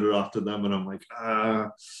of handed it off to them. And I'm like,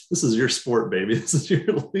 this is your sport, baby. This is your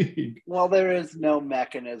league. Well, there is no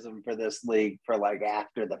mechanism for this league for like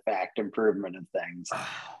after the fact improvement of things.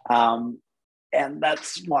 And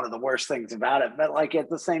that's one of the worst things about it. But like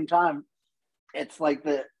at the same time, it's like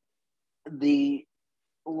the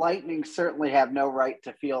Lightning certainly have no right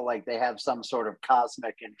to feel like they have some sort of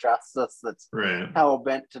cosmic injustice that's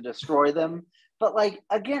hell-bent to destroy them. But like,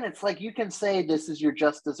 again, it's like you can say this is your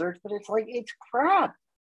just desserts, but it's like, it's crap.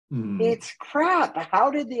 It's crap.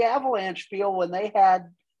 How did the Avalanche feel when they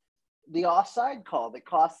had the offside call that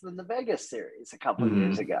cost them the Vegas series a couple of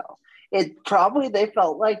years ago? They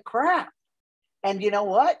felt like crap. And you know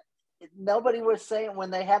what? Nobody was saying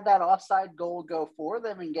when they had that offside goal go for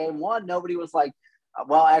them in game 1, nobody was like,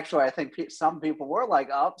 well, actually, I think some people were like,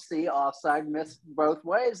 see, offside missed both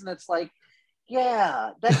ways. And it's like,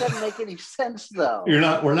 yeah, that doesn't make any sense, though.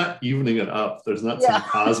 We're not evening it up. There's not some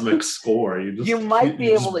cosmic score. You might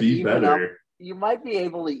be able to even up. You might be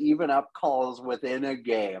able to even up calls within a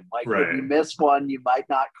game. Like if you miss one, you might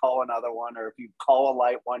not call another one. Or if you call a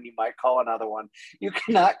light one, you might call another one. You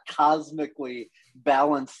cannot cosmically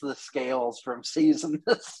balance the scales from season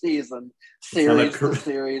to season, series to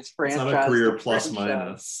series, franchise. It's not a career plus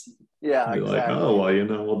minus. Yeah, you're exactly. like, oh,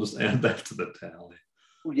 well, we'll just add that to the tally.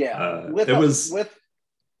 Yeah. Go ahead. I was just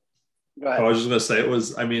going to say it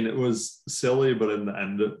was silly, but in the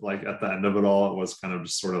end, like at the end of it all, it was kind of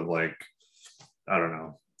just sort of like, I don't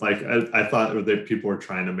know. Like I thought that people were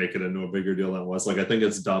trying to make it into a bigger deal than it was. Like I think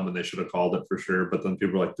it's dumb and they should have called it for sure. But then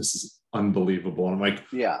people were like, "This is unbelievable." And I'm like,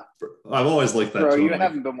 "Yeah, I've always liked that." Bro, too. you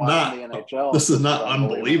haven't been watching the NHL. This is not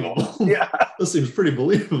unbelievable. Yeah, this seems pretty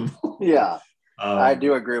believable. Yeah, I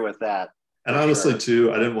do agree with that. And honestly,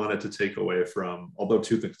 too, I didn't want it to take away from. Although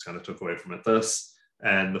 2 things kind of took away from it: this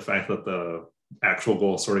and the fact that the actual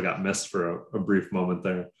goal sort of got missed for a brief moment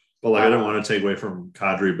there. But like, I didn't want to take away from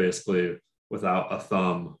Kadri basically without a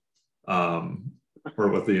thumb, or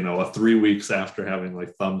with a 3 weeks after having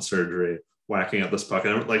like thumb surgery, whacking at this puck,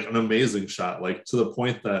 and like an amazing shot, like to the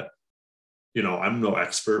point that I'm no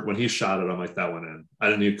expert. When he shot it, I'm like, that went in.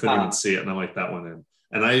 Couldn't even see it, and I'm like, that went in.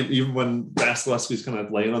 And even when Vasilevsky's kind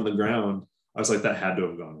of laying on the ground, I was like, that had to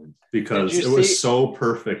have gone in because it was so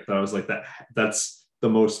perfect that I was like, that's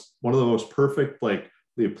one of the most perfect, like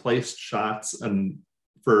the placed shots, and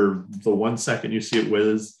for the 1 second you see it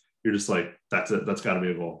whiz, you're just like, that's it. That's got to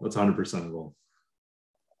be a goal. That's 100% a goal.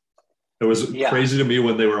 It was crazy to me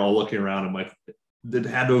when they were all looking around. I'm like, it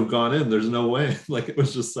had to have gone in. There's no way. Like it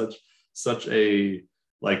was just such a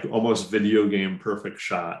like almost video game perfect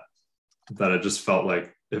shot that it just felt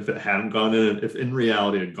like if it hadn't gone in, if in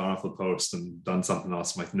reality it had gone off the post and done something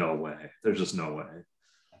else, I'm like, no way. There's just no way.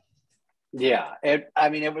 Yeah,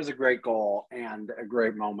 it was a great goal and a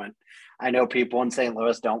great moment. I know people in St.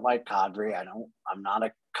 Louis don't like Kadri. I'm not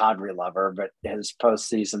a Kadri lover, but his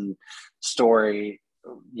postseason story,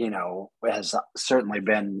 has certainly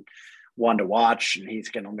been one to watch, and he's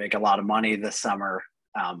going to make a lot of money this summer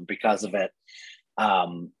because of it.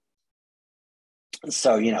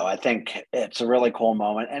 So, I think it's a really cool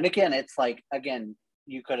moment. And again, it's like,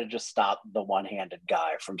 you could have just stopped the one-handed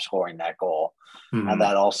guy from scoring that goal. And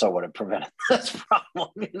that also would have prevented this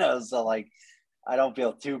problem, So like, I don't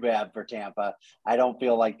feel too bad for Tampa. I don't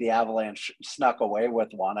feel like the Avalanche snuck away with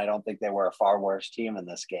one. I don't think they were a far worse team in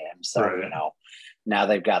this game. So, now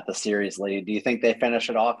they've got the series lead. Do you think they finish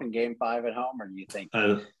it off in Game 5 at home, or do you think?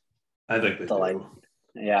 I think they do.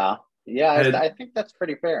 Yeah. I think that's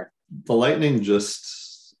pretty fair. The Lightning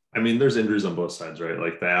there's injuries on both sides, right?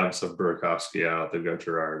 Like the Avs have Burakovsky out. They've got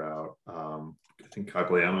Girard out. I think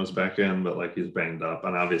Cogliano's back in, but like he's banged up.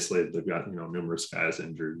 And obviously they've got, numerous guys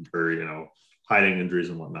injured or, hiding injuries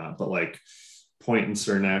and whatnot. But like Point and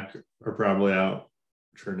Cernak are probably out.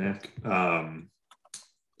 Cirelli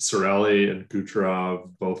and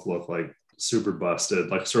Kucherov both look like super busted.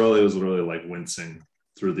 Like Cirelli was literally like wincing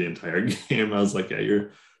through the entire game. I was like, yeah,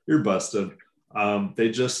 you're busted.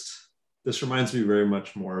 This reminds me very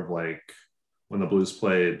much more of like when the Blues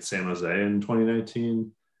played San Jose in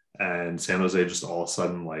 2019, and San Jose just all of a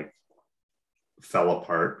sudden like fell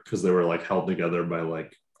apart because they were like held together by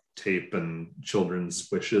like tape and children's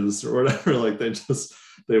wishes or whatever. Like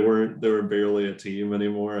they were barely a team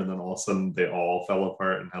anymore, and then all of a sudden they all fell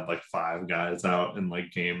apart and had like 5 guys out in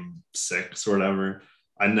like Game 6 or whatever.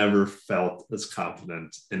 I never felt as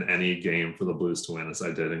confident in any game for the Blues to win as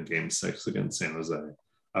I did in Game 6 against San Jose.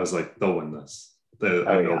 I was like, they'll win this. I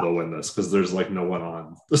know they'll win this because there's like no one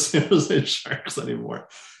on the San Jose Sharks anymore.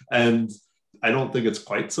 And I don't think it's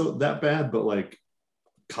quite that bad, but like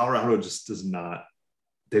Colorado just does not,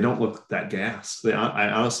 they don't look that gassed. I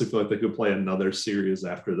honestly feel like they could play another series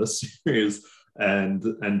after this series.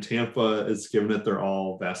 And Tampa is giving it their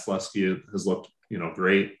all. Vasilevsky has looked,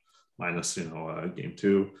 great, minus, Game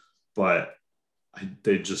 2. But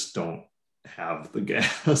they just don't have the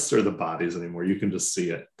gas or the bodies anymore. You can just see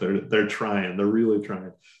it. They're trying. They're really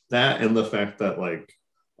trying. That and the fact that like,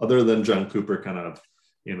 other than John Cooper kind of,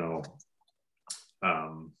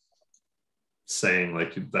 saying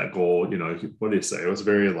like that goal, what do you say? It was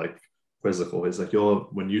very like quizzical. He's like,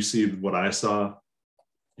 when you see what I saw,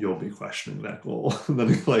 you'll be questioning that goal. And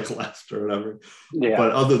then he like left or whatever. Yeah.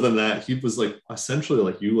 But other than that, he was like essentially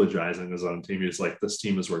like eulogizing his own team. He was like, this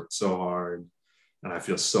team has worked so hard, and I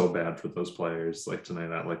feel so bad for those players. Like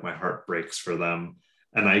tonight, my heart breaks for them.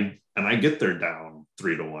 And I get they're down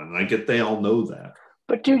 3-1. And I get they all know that.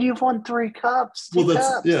 But dude, you've won 3 cups. But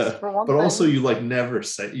also you like never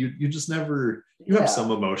say, you just never, you have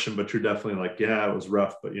some emotion, but you're definitely like, yeah, it was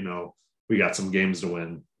rough, but we got some games to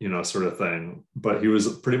win, sort of thing. But he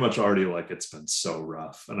was pretty much already like, it's been so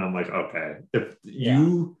rough. And I'm like, okay, if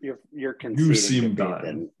you're conceding, you seem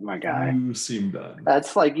done, my guy. You seem done.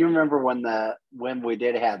 That's like, you remember when we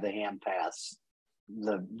did have the hand pass,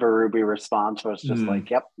 the Berube response was just like,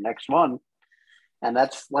 yep, next one. And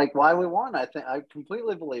that's like why we won. I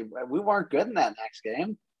completely believe we weren't good in that next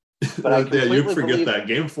game. But you forget that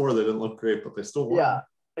Game 4 they didn't look great, but they still won.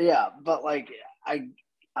 Yeah. But like I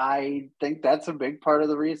think that's a big part of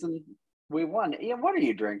the reason we won. Ian, what are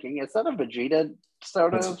you drinking? Is that a Vegeta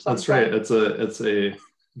soda? That's right. It's a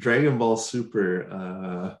Dragon Ball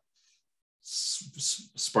Super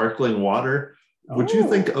sparkling water. Would you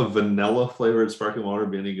think a vanilla flavored sparkling water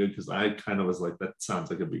would be any good? Because I kind of was like, that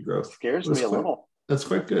sounds like it'd be gross. Scares me a little. That's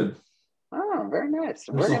quite good. Oh, very nice.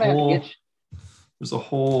 We're gonna have to get you. There's a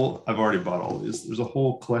whole, I've already bought all these. There's a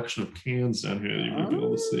whole collection of cans down here that you might be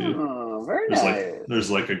able to see. Oh, very nice.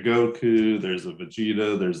 There's like a Goku, there's a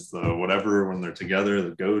Vegeta, there's the whatever when they're together,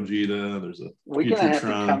 the Gogeta, there's a Future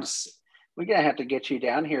Trunks. We're going to have to get you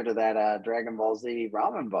down here to that Dragon Ball Z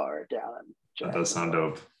ramen bar down in That does sound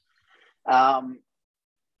dope.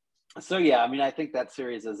 So yeah, I think that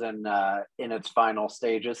series is in its final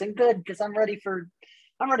stages, and good, because I'm ready for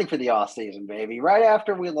the off season, baby. Right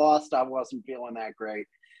after we lost, I wasn't feeling that great,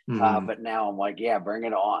 but now I'm like, yeah, bring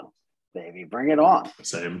it on, baby, bring it on.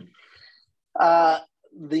 Same. I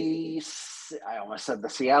almost said the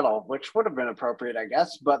Seattle, which would have been appropriate, I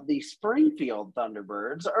guess, but the Springfield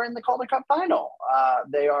Thunderbirds are in the Calder Cup final.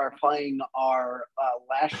 They are playing our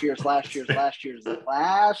last year's AHL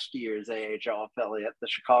affiliate, the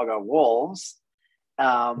Chicago Wolves.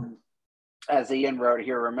 As Ian wrote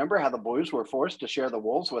here, remember how the Blues were forced to share the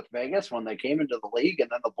Wolves with Vegas when they came into the league, and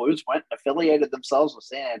then the Blues went and affiliated themselves with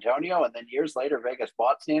San Antonio, and then years later Vegas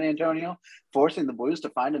bought San Antonio, forcing the Blues to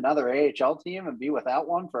find another AHL team and be without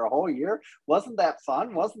one for a whole year? Wasn't that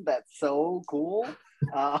fun? Wasn't that so cool?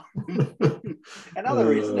 Another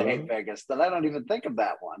reason to hate Vegas, that I don't even think of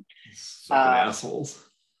that one. Assholes.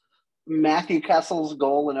 Matthew Kessel's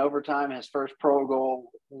goal in overtime, his first pro goal,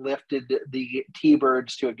 lifted the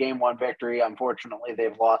T-Birds to a Game 1 victory. Unfortunately,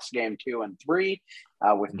 they've lost Game 2 and 3,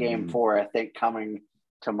 with Game 4, I think, coming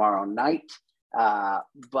tomorrow night.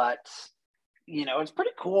 But, it's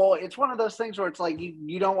pretty cool. It's one of those things where it's like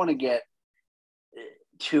you don't want to get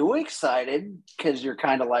too excited because you're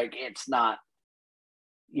kind of like, it's not,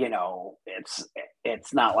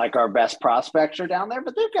 it's not like our best prospects are down there,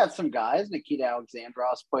 but they've got some guys. Nikita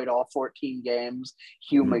Alexandros played all 14 games.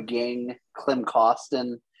 Hugh McGing, Klim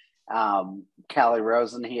Kostin, Callie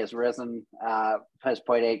Rosen, he has risen, has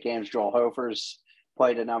played 8 games. Joel Hofer's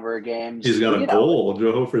played a number of games. He's got a goal.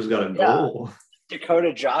 Joel Hofer's got a goal.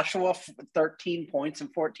 Dakota Joshua, 13 points in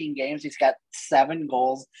 14 games. He's got 7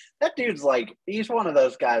 goals. That dude's he's one of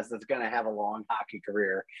those guys that's going to have a long hockey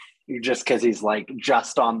career just because he's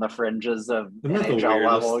just on the fringes of NHL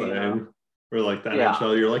level. Where the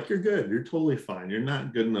NHL, you're you're good. You're totally fine. You're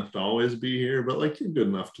not good enough to always be here, but you're good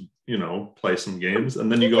enough to, play some games.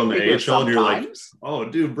 And then you go in the AHL and you're like, oh,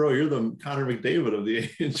 dude, bro, you're the Connor McDavid of the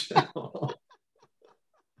AHL.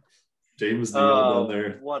 James Neal down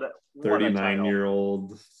there. What a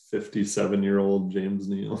 39-year-old, 57-year-old James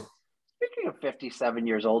Neal. Speaking of 57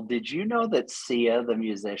 years old, did you know that Sia, the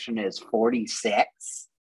musician, is 46?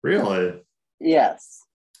 Really? Yes.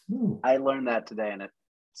 I learned that today, and it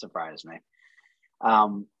surprised me.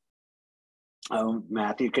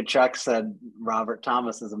 Matthew Tkachuk said Robert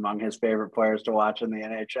Thomas is among his favorite players to watch in the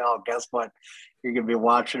NHL. Guess what? You're going to be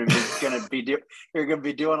watching him. You're going to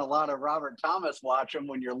be doing a lot of Robert Thomas watching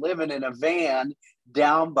when you're living in a van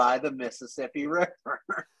down by the Mississippi River.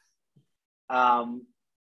 That's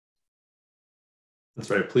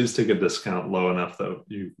right. Please take a discount low enough that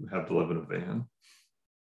you have to live in a van.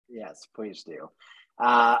 Yes, please do.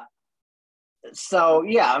 So,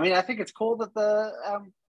 yeah, I think it's cool that the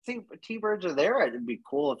T-Birds are there. It'd be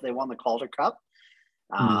cool if they won the Calder Cup.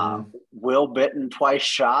 Will Bitten, twice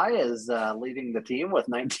shy, is leading the team with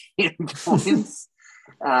 19 points.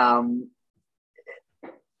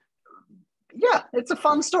 Yeah, it's a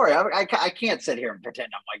fun story. I can't sit here and pretend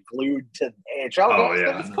I'm glued to AHL games,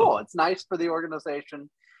 but it's cool. It's nice for the organization.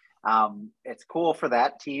 It's cool for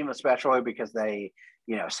that team, especially because they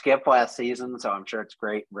skip last season, so I'm sure it's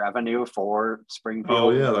great revenue for Springfield. Oh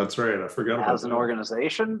yeah, that's right. I forgot about that. As an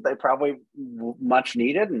organization, they probably much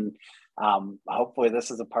needed, and hopefully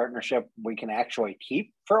this is a partnership we can actually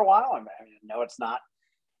keep for a while. I know it's not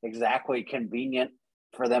exactly convenient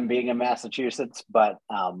for them being in Massachusetts, but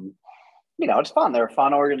it's fun. They're a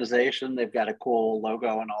fun organization. They've got a cool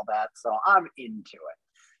logo and all that, so I'm into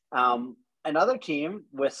it. Another team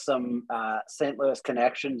with some St. Louis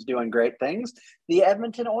connections doing great things, the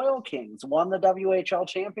Edmonton Oil Kings won the WHL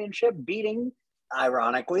championship, beating,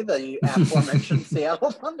 ironically, the aforementioned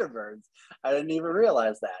Seattle Thunderbirds. I didn't even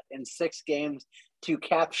realize that. In 6 games to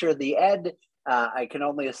capture the Ed, I can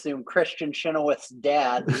only assume Christian Chenoweth's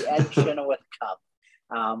dad, the Ed Chenoweth Cup.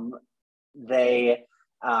 They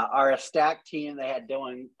are a stacked team. They had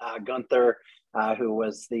Dylan Gunther, who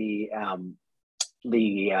was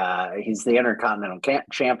he's the Intercontinental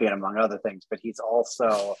champion among other things, but he's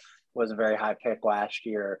also was a very high pick last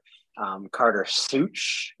year. Carter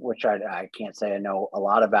Such, which I can't say I know a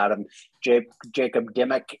lot about him. Jacob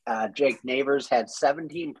Dimmick, Jake Neighbors had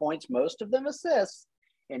 17 points, most of them assists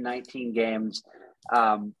in 19 games.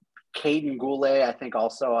 Caden Goulet, I think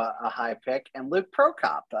also a high pick, and Luke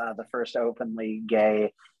Prokop, the first openly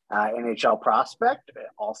gay NHL prospect,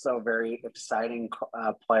 also very exciting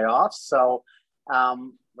playoffs. So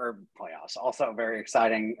or playoffs, also a very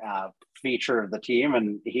exciting feature of the team,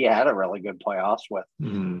 and he had a really good playoffs with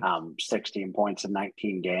 16 points in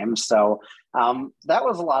 19 games. So that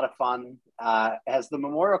was a lot of fun. Has the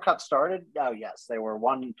Memorial Cup started? Oh yes, they were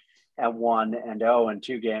 1-1 and 0 in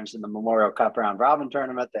 2 games in the Memorial Cup round robin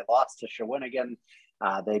tournament. They lost to Shawinigan.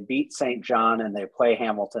 They beat St. John, and they play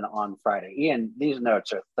Hamilton on Friday. Ian, these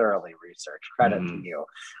notes are thoroughly researched. Credit to you.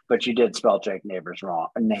 But you did spell Jake Neighbors'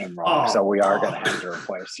 name wrong, so we are going to have to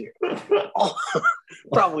replace you.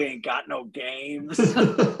 Probably ain't got no games.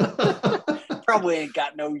 Probably ain't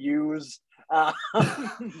got no U's. I'm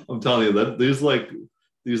telling you, that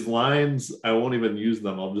these lines, I won't even use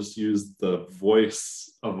them. I'll just use the voice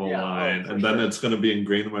of a line, and then it's going to be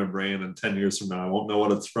ingrained in my brain. And 10 years from now, I won't know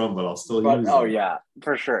what it's from, but I'll still use it. Oh yeah,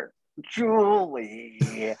 for sure. Julie.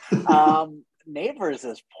 Neighbors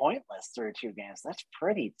is pointless through 2 games. That's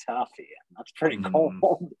pretty tough, Ian. That's pretty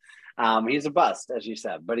cold. He's a bust, as you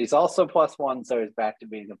said, but he's also +1, so he's back to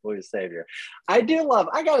being the Blues savior. I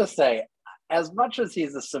gotta say, as much as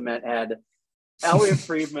he's a cement head, Elliot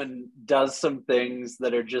Friedman does some things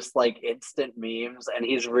that are just instant memes, and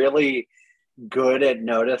he's really good at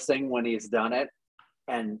noticing when he's done it,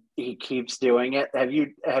 and he keeps doing it. Have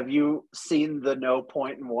you seen the no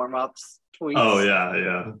point in warm-ups tweets. Oh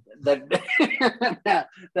yeah. That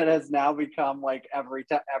that has now become like every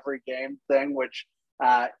game thing, which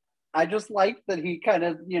I just like that he kind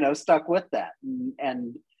of stuck with that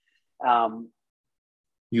and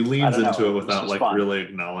he leans into it without like fun. Really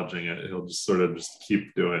acknowledging it. He'll just sort of just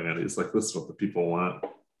keep doing it. He's like, this is what the people want.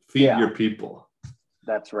 Feed your people.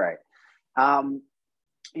 That's right.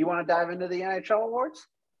 You want to dive into the NHL awards?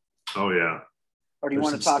 Oh yeah. Or do you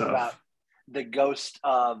want to talk about the ghost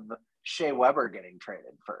of Shea Weber getting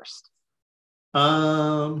traded first?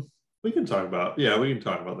 We can talk about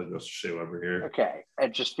the ghost of Shea Weber here. Okay.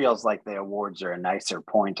 It just feels like the awards are a nicer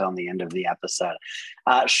point on the end of the episode.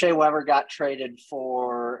 Shea Weber got traded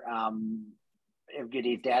for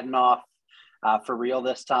Evgeny Dadonov for real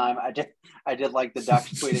this time. I did like the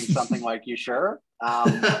Ducks tweeting something like, "You sure?"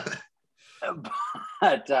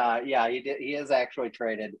 But yeah, he is actually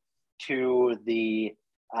traded to the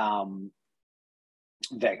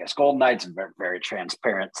Vegas Golden Knights. Very, very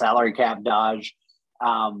transparent salary cap dodge.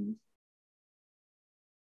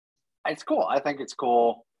 It's cool. I think it's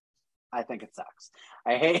cool. I think it sucks.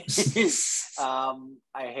 I hate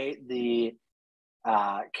the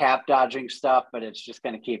cap dodging stuff, but it's just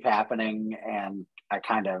going to keep happening, and it's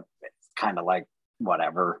kind of like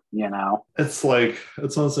whatever, It's like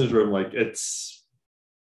it's one of those things where I'm like, it's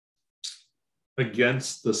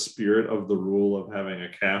against the spirit of the rule of having a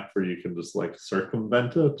cap where you can just like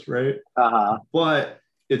circumvent it, right? But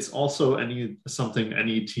it's also something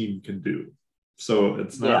any team can do. So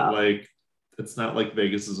it's not like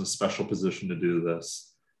Vegas is a special position to do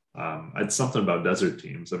this. It's something about desert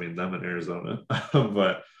teams. I mean, them in Arizona,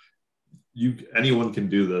 but anyone can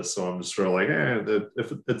do this. So I'm just sort of like,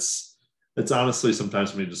 if it's honestly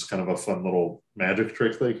sometimes maybe just kind of a fun little magic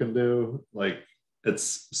trick they can do. Like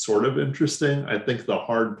it's sort of interesting. I think the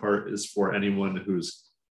hard part is for anyone who's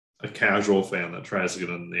a casual fan that tries to get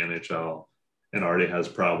into the NHL and already has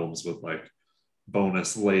problems with like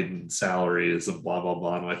bonus laden salaries and blah blah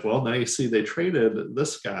blah. I'm like, well, now you see they traded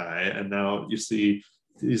this guy, and now you see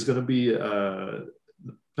he's going to be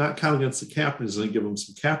not counting against the cap. He's going to give him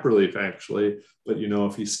some cap relief actually, but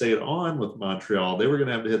if he stayed on with Montreal, they were going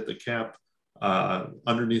to have to hit the cap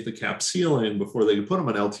underneath the cap ceiling before they could put him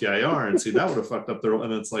on LTIR, and see that would have fucked up their.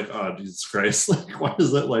 And it's like, oh Jesus Christ! Like, why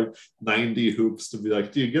is that like 90 hoops to be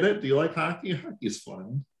like? Do you get it? Do you like hockey? Hockey's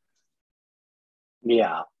fun.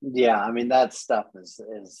 Yeah. I mean, that stuff is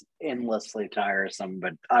endlessly tiresome,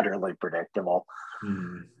 but utterly predictable.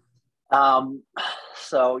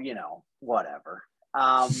 So whatever.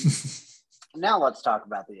 Now let's talk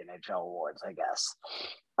about the NHL awards, I guess.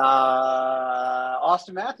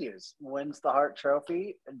 Austin Matthews wins the Hart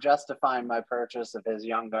Trophy, justifying my purchase of his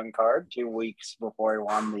Young Gun card 2 weeks before he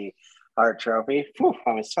won the Hart Trophy. Whew,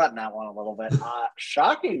 I was sweating that one a little bit.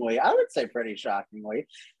 Shockingly, I would say pretty shockingly,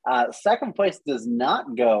 second place does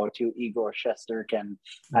not go to Igor Shesterkin.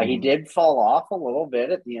 He did fall off a little bit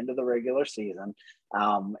at the end of the regular season,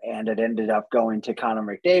 and it ended up going to Connor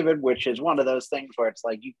McDavid, which is one of those things where it's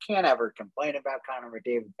like you can't ever complain about Connor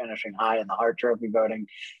McDavid finishing high in the Hart Trophy voting,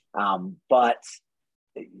 but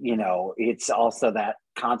it's also that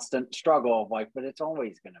constant struggle of like, but it's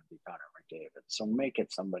always going to be Connor McDavid, so make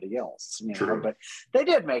it somebody else, but they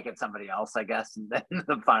did make it somebody else, I guess, in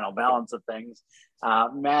the final balance of things.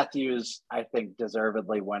 Matthews, I think,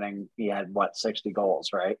 deservedly winning. He had 60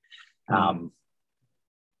 goals, right?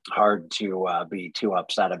 Hard to be too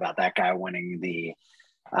upset about that guy winning the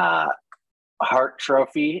Hart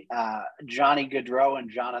Trophy. Johnny Gaudreau and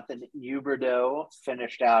Jonathan Huberdeau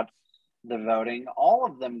finished out the voting. All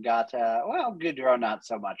of them got Gaudreau not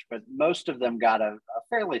so much, but most of them got a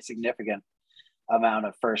fairly significant amount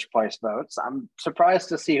of first place votes. I'm surprised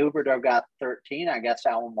to see Huberdeau got 13. I guess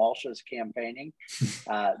Alan Walsh is campaigning,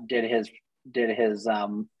 did his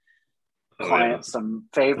client some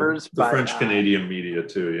favors. The French Canadian media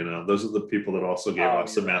too, those are the people that also gave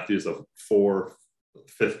Austin Matthews a 4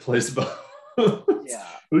 fifth place vote. Yeah,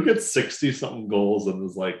 who gets 60 something goals and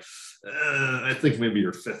was like, I think maybe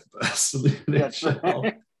you're fifth best in the NHL.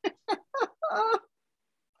 Right.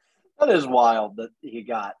 That is wild that he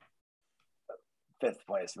got fifth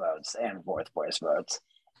place votes and fourth place votes.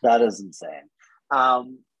 That is insane.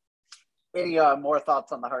 Any more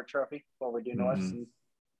thoughts on the Hart Trophy before we do Norris?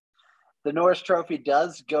 The Norris Trophy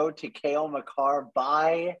does go to Cale Makar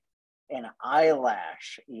by an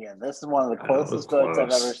eyelash. Ian, this is one of the closest votes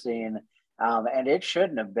I've ever seen. And it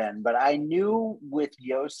shouldn't have been, but I knew with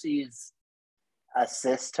Yossi's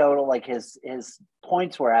assist total, like his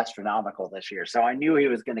points were astronomical this year. So I knew he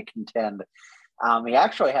was going to contend. He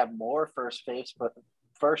actually had more first place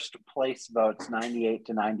votes, 98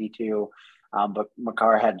 to 92. But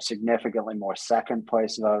Makar had significantly more second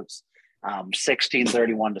place votes.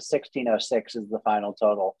 1631 to 1606 is the final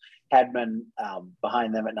total. Hedman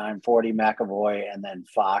behind them at 940, McAvoy, and then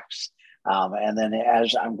Fox. And then,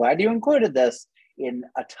 as I'm glad you included this, in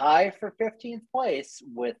a tie for 15th place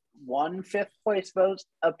with 1 fifth place vote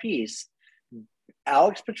apiece,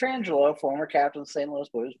 Alex Pietrangelo, former captain of St. Louis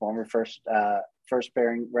Blues, former first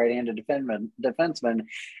pairing right-handed defenseman,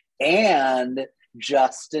 and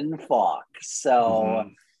Justin Falk.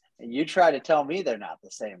 So you try to tell me they're not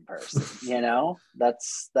the same person,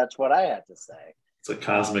 that's what I had to say. It's a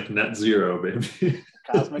cosmic net zero, baby.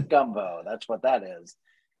 Cosmic gumbo. That's what that is.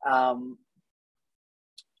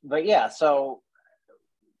 But yeah, so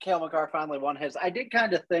Cale Makar finally won his. I did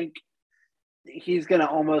kind of think he's going to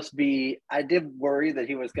almost be, I did worry that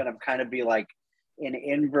he was going to kind of be like an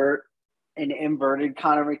inverted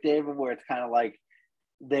Connor McDavid, where it's kind of like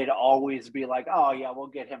they'd always be like, oh yeah, we'll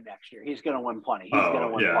get him next year. He's going to win plenty. He's going to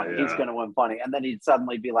win plenty. Yeah. He's going to win plenty. And then he'd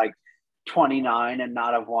suddenly be like 29 and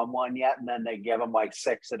not have won one yet. And then they give him like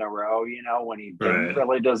 6 in a row, when he didn't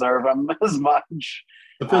really deserve them as much.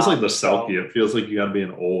 It feels like the Selke. It feels like you got to be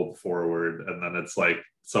an old forward. And then it's like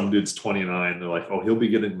some dude's 29. They're like, oh, he'll be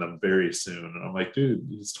getting them very soon. And I'm like, dude,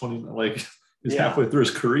 he's 29. Like he's halfway through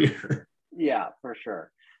his career. Yeah, for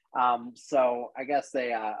sure. So I guess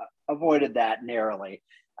they avoided that narrowly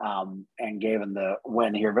and gave him the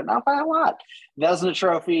win here, but not by a lot. Vezina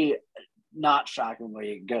Trophy, not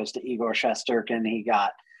shockingly, goes to Igor Shesterkin. He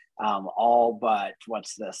got all but,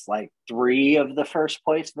 what's this, like 3 of the first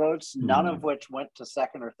place votes, none of which went to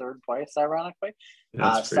second or third place, ironically.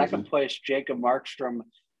 Second place, Jacob Markstrom.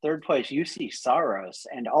 Third place, UC Saros,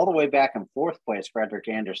 and all the way back in 4th place, Frederick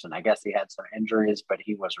Anderson. I guess he had some injuries, but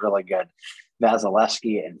he was really good.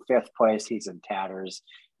 Vasilevsky in 5th place. He's in tatters.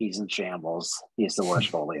 He's in shambles. He's the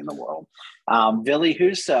worst goalie in the world. Ville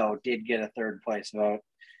Husso did get a 3rd place vote,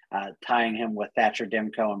 tying him with Thatcher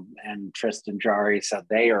Demko and Tristan Jarry. So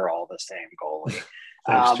they are all the same goalie.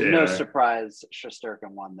 Thanks, no surprise, Shesterkin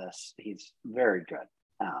won this. He's very good.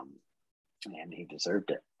 And he deserved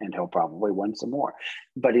it, and he'll probably win some more.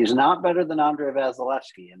 But he's not better than Andrei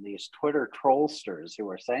Vasilevsky, and these Twitter trollsters who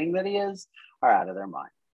are saying that he is are out of their mind.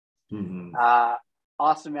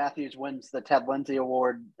 Austin Matthews wins the Ted Lindsay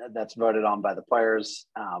Award. That's voted on by the players.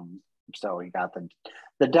 So he got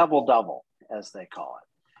the double-double, as they call it.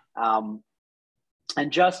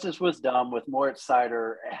 And justice was done with Moritz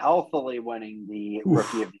Seider healthily winning the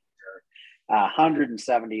Rookie of the Year.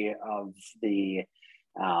 170 of the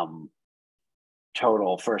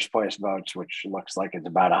total first place votes, which looks like it's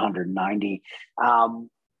about 190.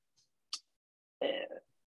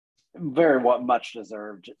 Very much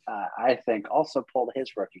deserved. I think also pulled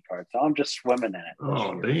his rookie card, so I'm just swimming in it.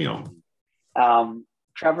 Oh, damn.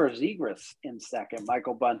 Trevor Zegras in second.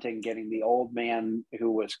 Michael Bunting getting the old man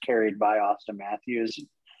who was carried by Austin Matthews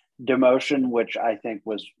demotion, which I think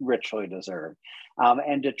was richly deserved.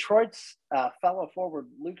 And Detroit's fellow forward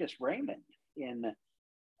Lucas Raymond in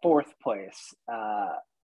 4th place.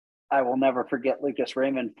 I will never forget Lucas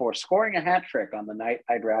Raymond for scoring a hat trick on the night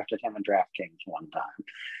I drafted him in DraftKings one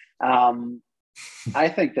time. I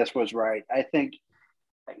think this was right. I think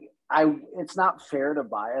it's not fair to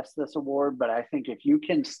bias this award, but I think if you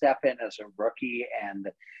can step in as a rookie and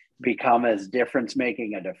become as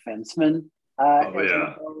difference-making a defenseman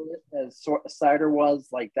as Seider was,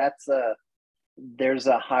 like there's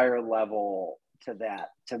a higher level to that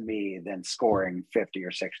to me than scoring 50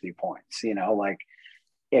 or 60 points. Like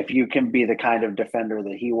if you can be the kind of defender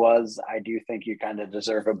that he was, I do think you kind of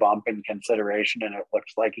deserve a bump in consideration, and it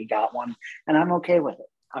looks like he got one, and I'm okay with it.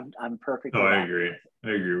 I'm perfect. I agree. I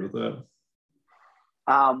agree with that.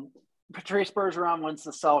 Patrice Bergeron wins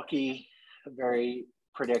the Selke, a very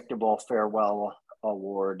predictable farewell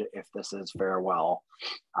award, if this is farewell.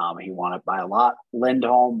 He won it by a lot.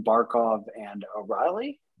 Lindholm, Barkov, and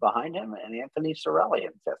O'Reilly behind him, and Anthony Cirelli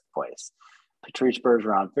in 5th place. Patrice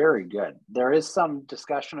Bergeron, very good. There is some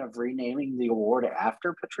discussion of renaming the award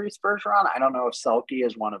after Patrice Bergeron. I don't know if Selke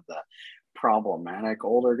is one of the problematic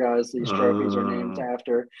older guys these trophies are named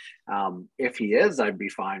after. If he is, I'd be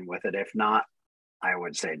fine with it. If not, I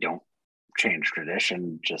would say don't change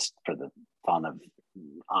tradition just for the fun of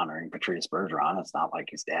honoring Patrice Bergeron. It's not like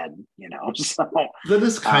he's dead, so that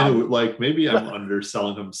is kind of like, maybe I'm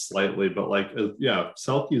underselling him slightly, but like,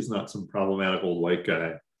 Selke is not some problematic old white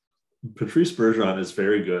guy. Patrice Bergeron is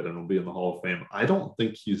very good and will be in the Hall of Fame. I don't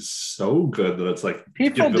think he's so good that it's like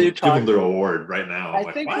give him their award right now.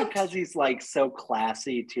 I think because he's like so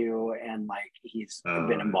classy too, and like he's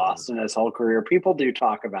been in Boston his whole career. People do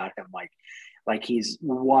talk about him like he's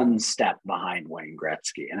one step behind Wayne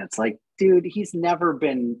Gretzky, and it's like, dude, he's never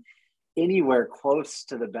been anywhere close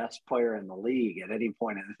to the best player in the league at any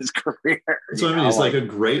point in his career. So I mean, he's like a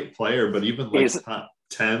great player, but even like top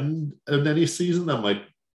 10 in any season, I'm like,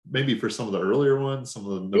 maybe for some of the earlier ones, some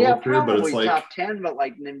of the middle career, but it's like top 10, but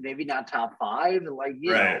like maybe not top 5. Like,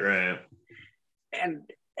 right. And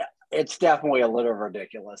it's definitely a little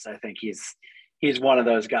ridiculous. I think he's one of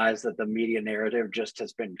those guys that the media narrative just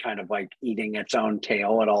has been kind of like eating its own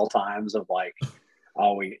tail at all times of like,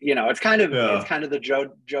 it's kind of the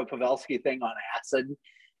Joe Pavelski thing on acid,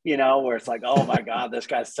 where it's like, oh my God, this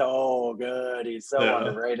guy's so good. He's so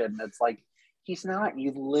underrated. And it's like, he's not.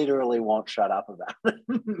 You literally won't shut up about it.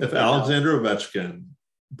 If Alexander Ovechkin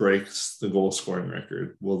breaks the goal scoring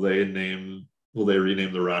record, will they rename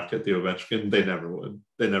the Rocket the Ovechkin? They never would.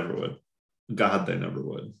 God, they never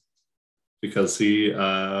would. Because he's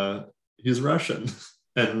Russian.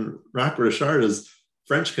 And Rock Richard is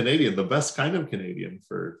French Canadian, the best kind of Canadian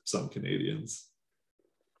for some Canadians.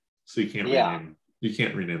 So you can't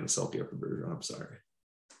rename the Selke after Bergeron. I'm sorry.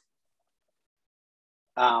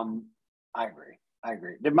 I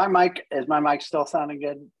agree. Is my mic still sounding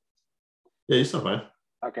good? Yeah, you sound fine.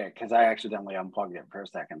 Okay, because I accidentally unplugged it for a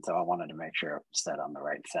second, so I wanted to make sure it was set on the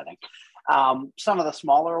right setting. Some of the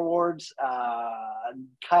smaller awards,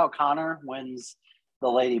 Kyle Connor wins the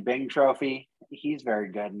Lady Byng Trophy. He's very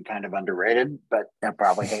good and kind of underrated, but I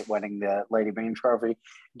probably hate winning the Lady Byng Trophy.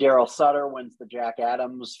 Daryl Sutter wins the Jack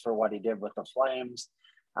Adams for what he did with the Flames.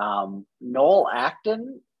 Noel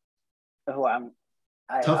Acton, who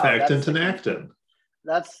Tough Acton.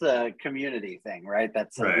 That's the community thing, right?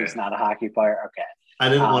 That's he's not a hockey player. Okay. I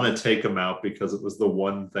didn't want to take him out because it was the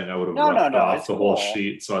one thing I would have left off the whole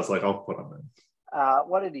sheet. So I was like, I'll put him in.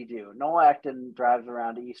 What did he do? Noel Acton drives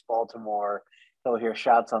around East Baltimore. He'll hear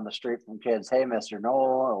shouts on the street from kids. Hey, Mr.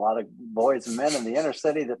 Noel. A lot of boys and men in the inner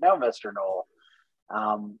city that know Mr. Noel.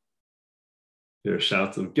 Hear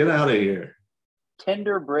shouts of get out of here.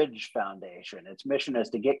 Tinder Bridge Foundation. Its mission is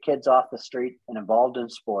to get kids off the street and involved in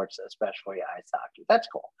sports, especially ice hockey. That's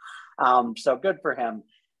cool. So good for him.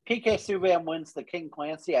 PK Subban wins the King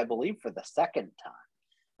Clancy, I believe, for the second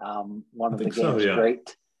time. One of the game's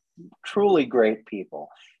great, truly great people.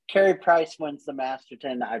 Carey Price wins the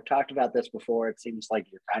Masterton. I've talked about this before. It seems like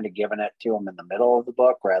you're kind of giving it to him in the middle of the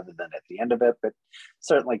book rather than at the end of it, but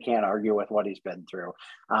certainly can't argue with what he's been through.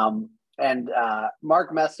 And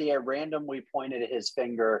Mark Messier randomly pointed his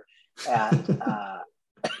finger at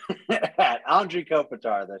at Andre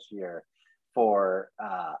Kopitar this year for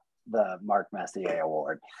the Mark Messier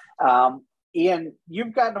Award. Ian,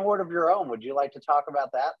 you've got an award of your own. Would you like to talk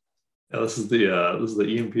about that? Yeah, this is the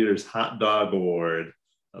Ian Peters Hot Dog Award.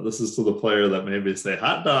 This is to the player that made me say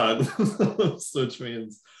hot dog, which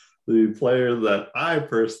means the player that I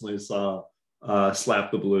personally saw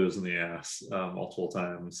slap the Blues in the ass multiple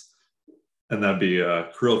times. And that'd be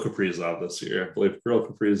Kirill Kaprizov this year. I believe Kirill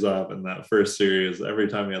Kaprizov in that first series, every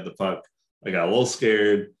time he had the puck, I got a little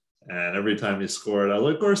scared. And every time he scored, I was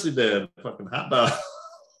like, of course he did. Fucking hot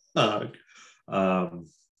dog.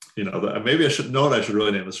 Maybe I should know what I should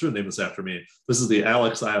really name this. I should name this after me. This is the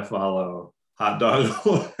Alex Iafallo Hot Dog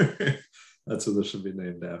Award. That's what this should be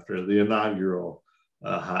named after. The inaugural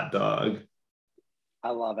hot dog. I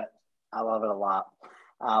love it. I love it a lot.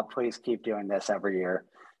 Please keep doing this every year.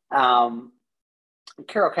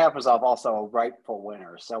 Kirill Kaprizov also a rightful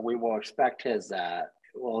winner, so we will expect his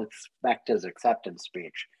acceptance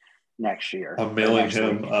speech next year. I'm mailing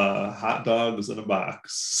him hot dogs in a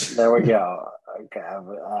box. There we go. Okay.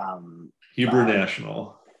 Hebrew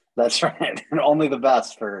National. That's right. And only the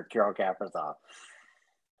best for Kirill Kaprizov.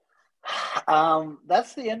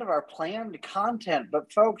 That's the end of our planned content.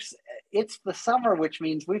 But folks, it's the summer, which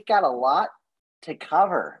means we've got a lot to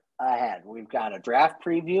cover ahead. We've got a draft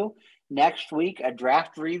preview next week, a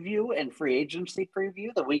draft review and free agency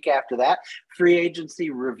preview. The week after that, free agency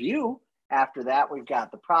review. After that, we've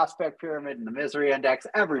got the Prospect Pyramid and the Misery Index,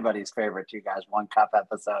 everybody's favorite 2 Guys, 1 Cup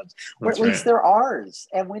episodes. Or at least they're ours.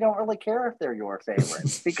 And we don't really care if they're your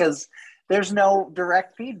favorites because there's no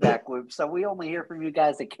direct feedback loop. So we only hear from you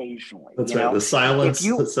guys occasionally. That's right. The silence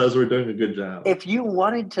that says we're doing a good job. If you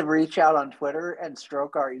wanted to reach out on Twitter and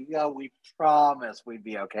stroke our ego, we promise we'd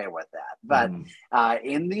be okay with that. But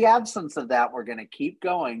in the absence of that, we're going to keep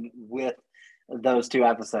going with those 2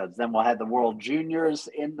 episodes. Then we'll have the World Juniors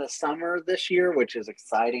in the summer this year, which is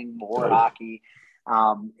exciting, more hockey.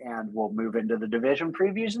 And we'll move into the division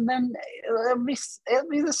previews, and then it'll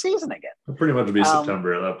be the season again. It'll pretty much be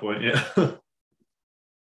September at that point,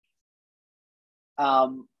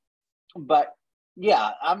 But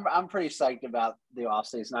yeah, I'm pretty psyched about the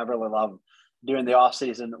offseason. I really love doing the off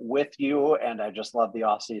season with you, and I just love the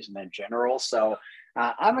off season in general. So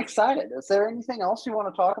I'm excited. Is there anything else you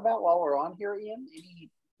want to talk about while we're on here, Ian? Any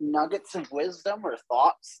nuggets of wisdom or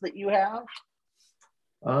thoughts that you have?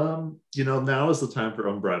 Now is the time for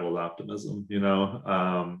unbridled optimism.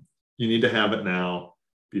 You need to have it now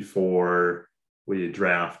before we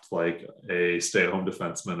draft like a stay-at-home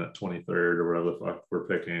defenseman at 23rd or whatever the fuck we're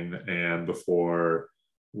picking, and before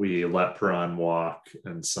we let Perron walk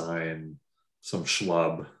and sign some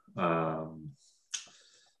schlub.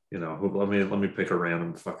 Let me pick a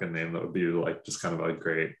random fucking name that would be like just kind of like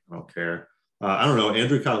great. I don't care. I don't know.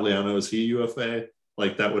 Andrew Cogliano, is he UFA?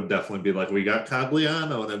 Like that would definitely be like, we got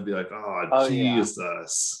Cogliano, and I'd be like, oh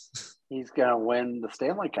Jesus. Yeah. He's gonna win the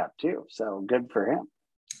Stanley Cup too, so good for him.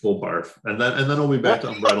 Full barf, and then we'll be back to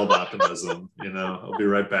unbridled optimism. I'll be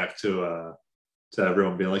right back to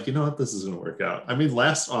everyone being like, you know what, this is gonna work out. I mean,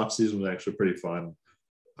 last offseason was actually pretty fun.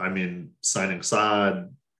 I mean, signing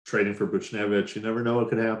Saad, trading for Buchnevich, you never know what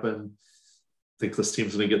could happen. I think this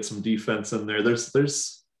team's gonna get some defense in there. There's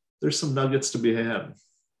some nuggets to be had.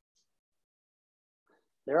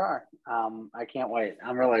 There are. I can't wait.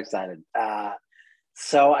 I'm really excited.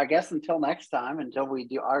 So I guess until next time, until we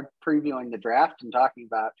are previewing the draft and talking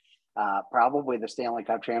about probably the Stanley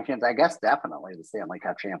Cup champions, I guess definitely the Stanley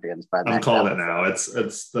Cup champions. I'm calling it now.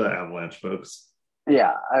 It's the Avalanche, folks.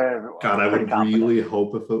 Yeah. God, I would really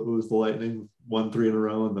hope if it was the Lightning 1-3 in a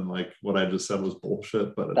row, and then like what I just said was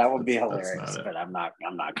bullshit. But that would be hilarious. But I'm not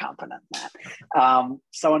confident in that.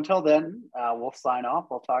 So until then, we'll sign off.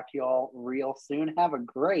 We'll talk to you all real soon. Have a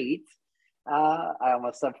great. I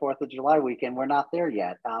almost said 4th of July weekend. We're not there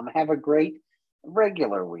yet. Have a great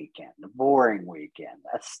regular weekend, a boring weekend,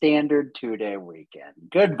 a standard 2-day weekend.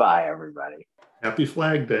 Goodbye, everybody. Happy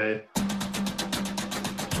Flag Day.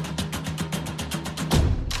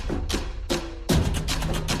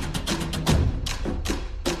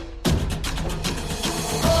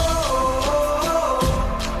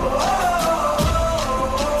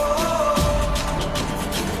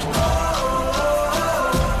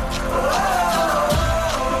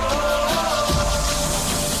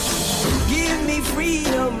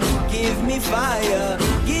 Fire,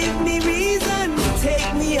 give me reason,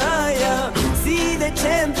 take me higher. See the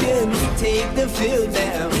champions take the field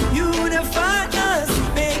now. Unify us,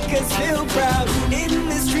 make us feel proud. In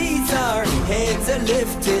the streets our heads are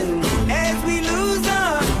lifting as we lose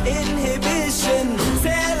our inhibition.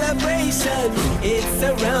 Celebration, it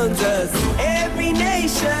surrounds us. Every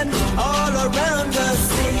nation, all around us.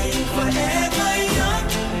 Singing forever young,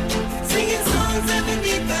 singing songs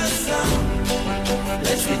underneath the sun.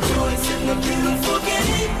 Let's rejoice in the beautiful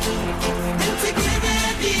game, and together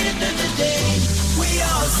at the end of the day, we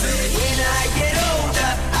all say, when I get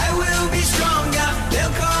older, I will be stronger.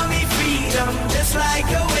 They'll call me freedom, just like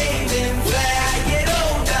a wave.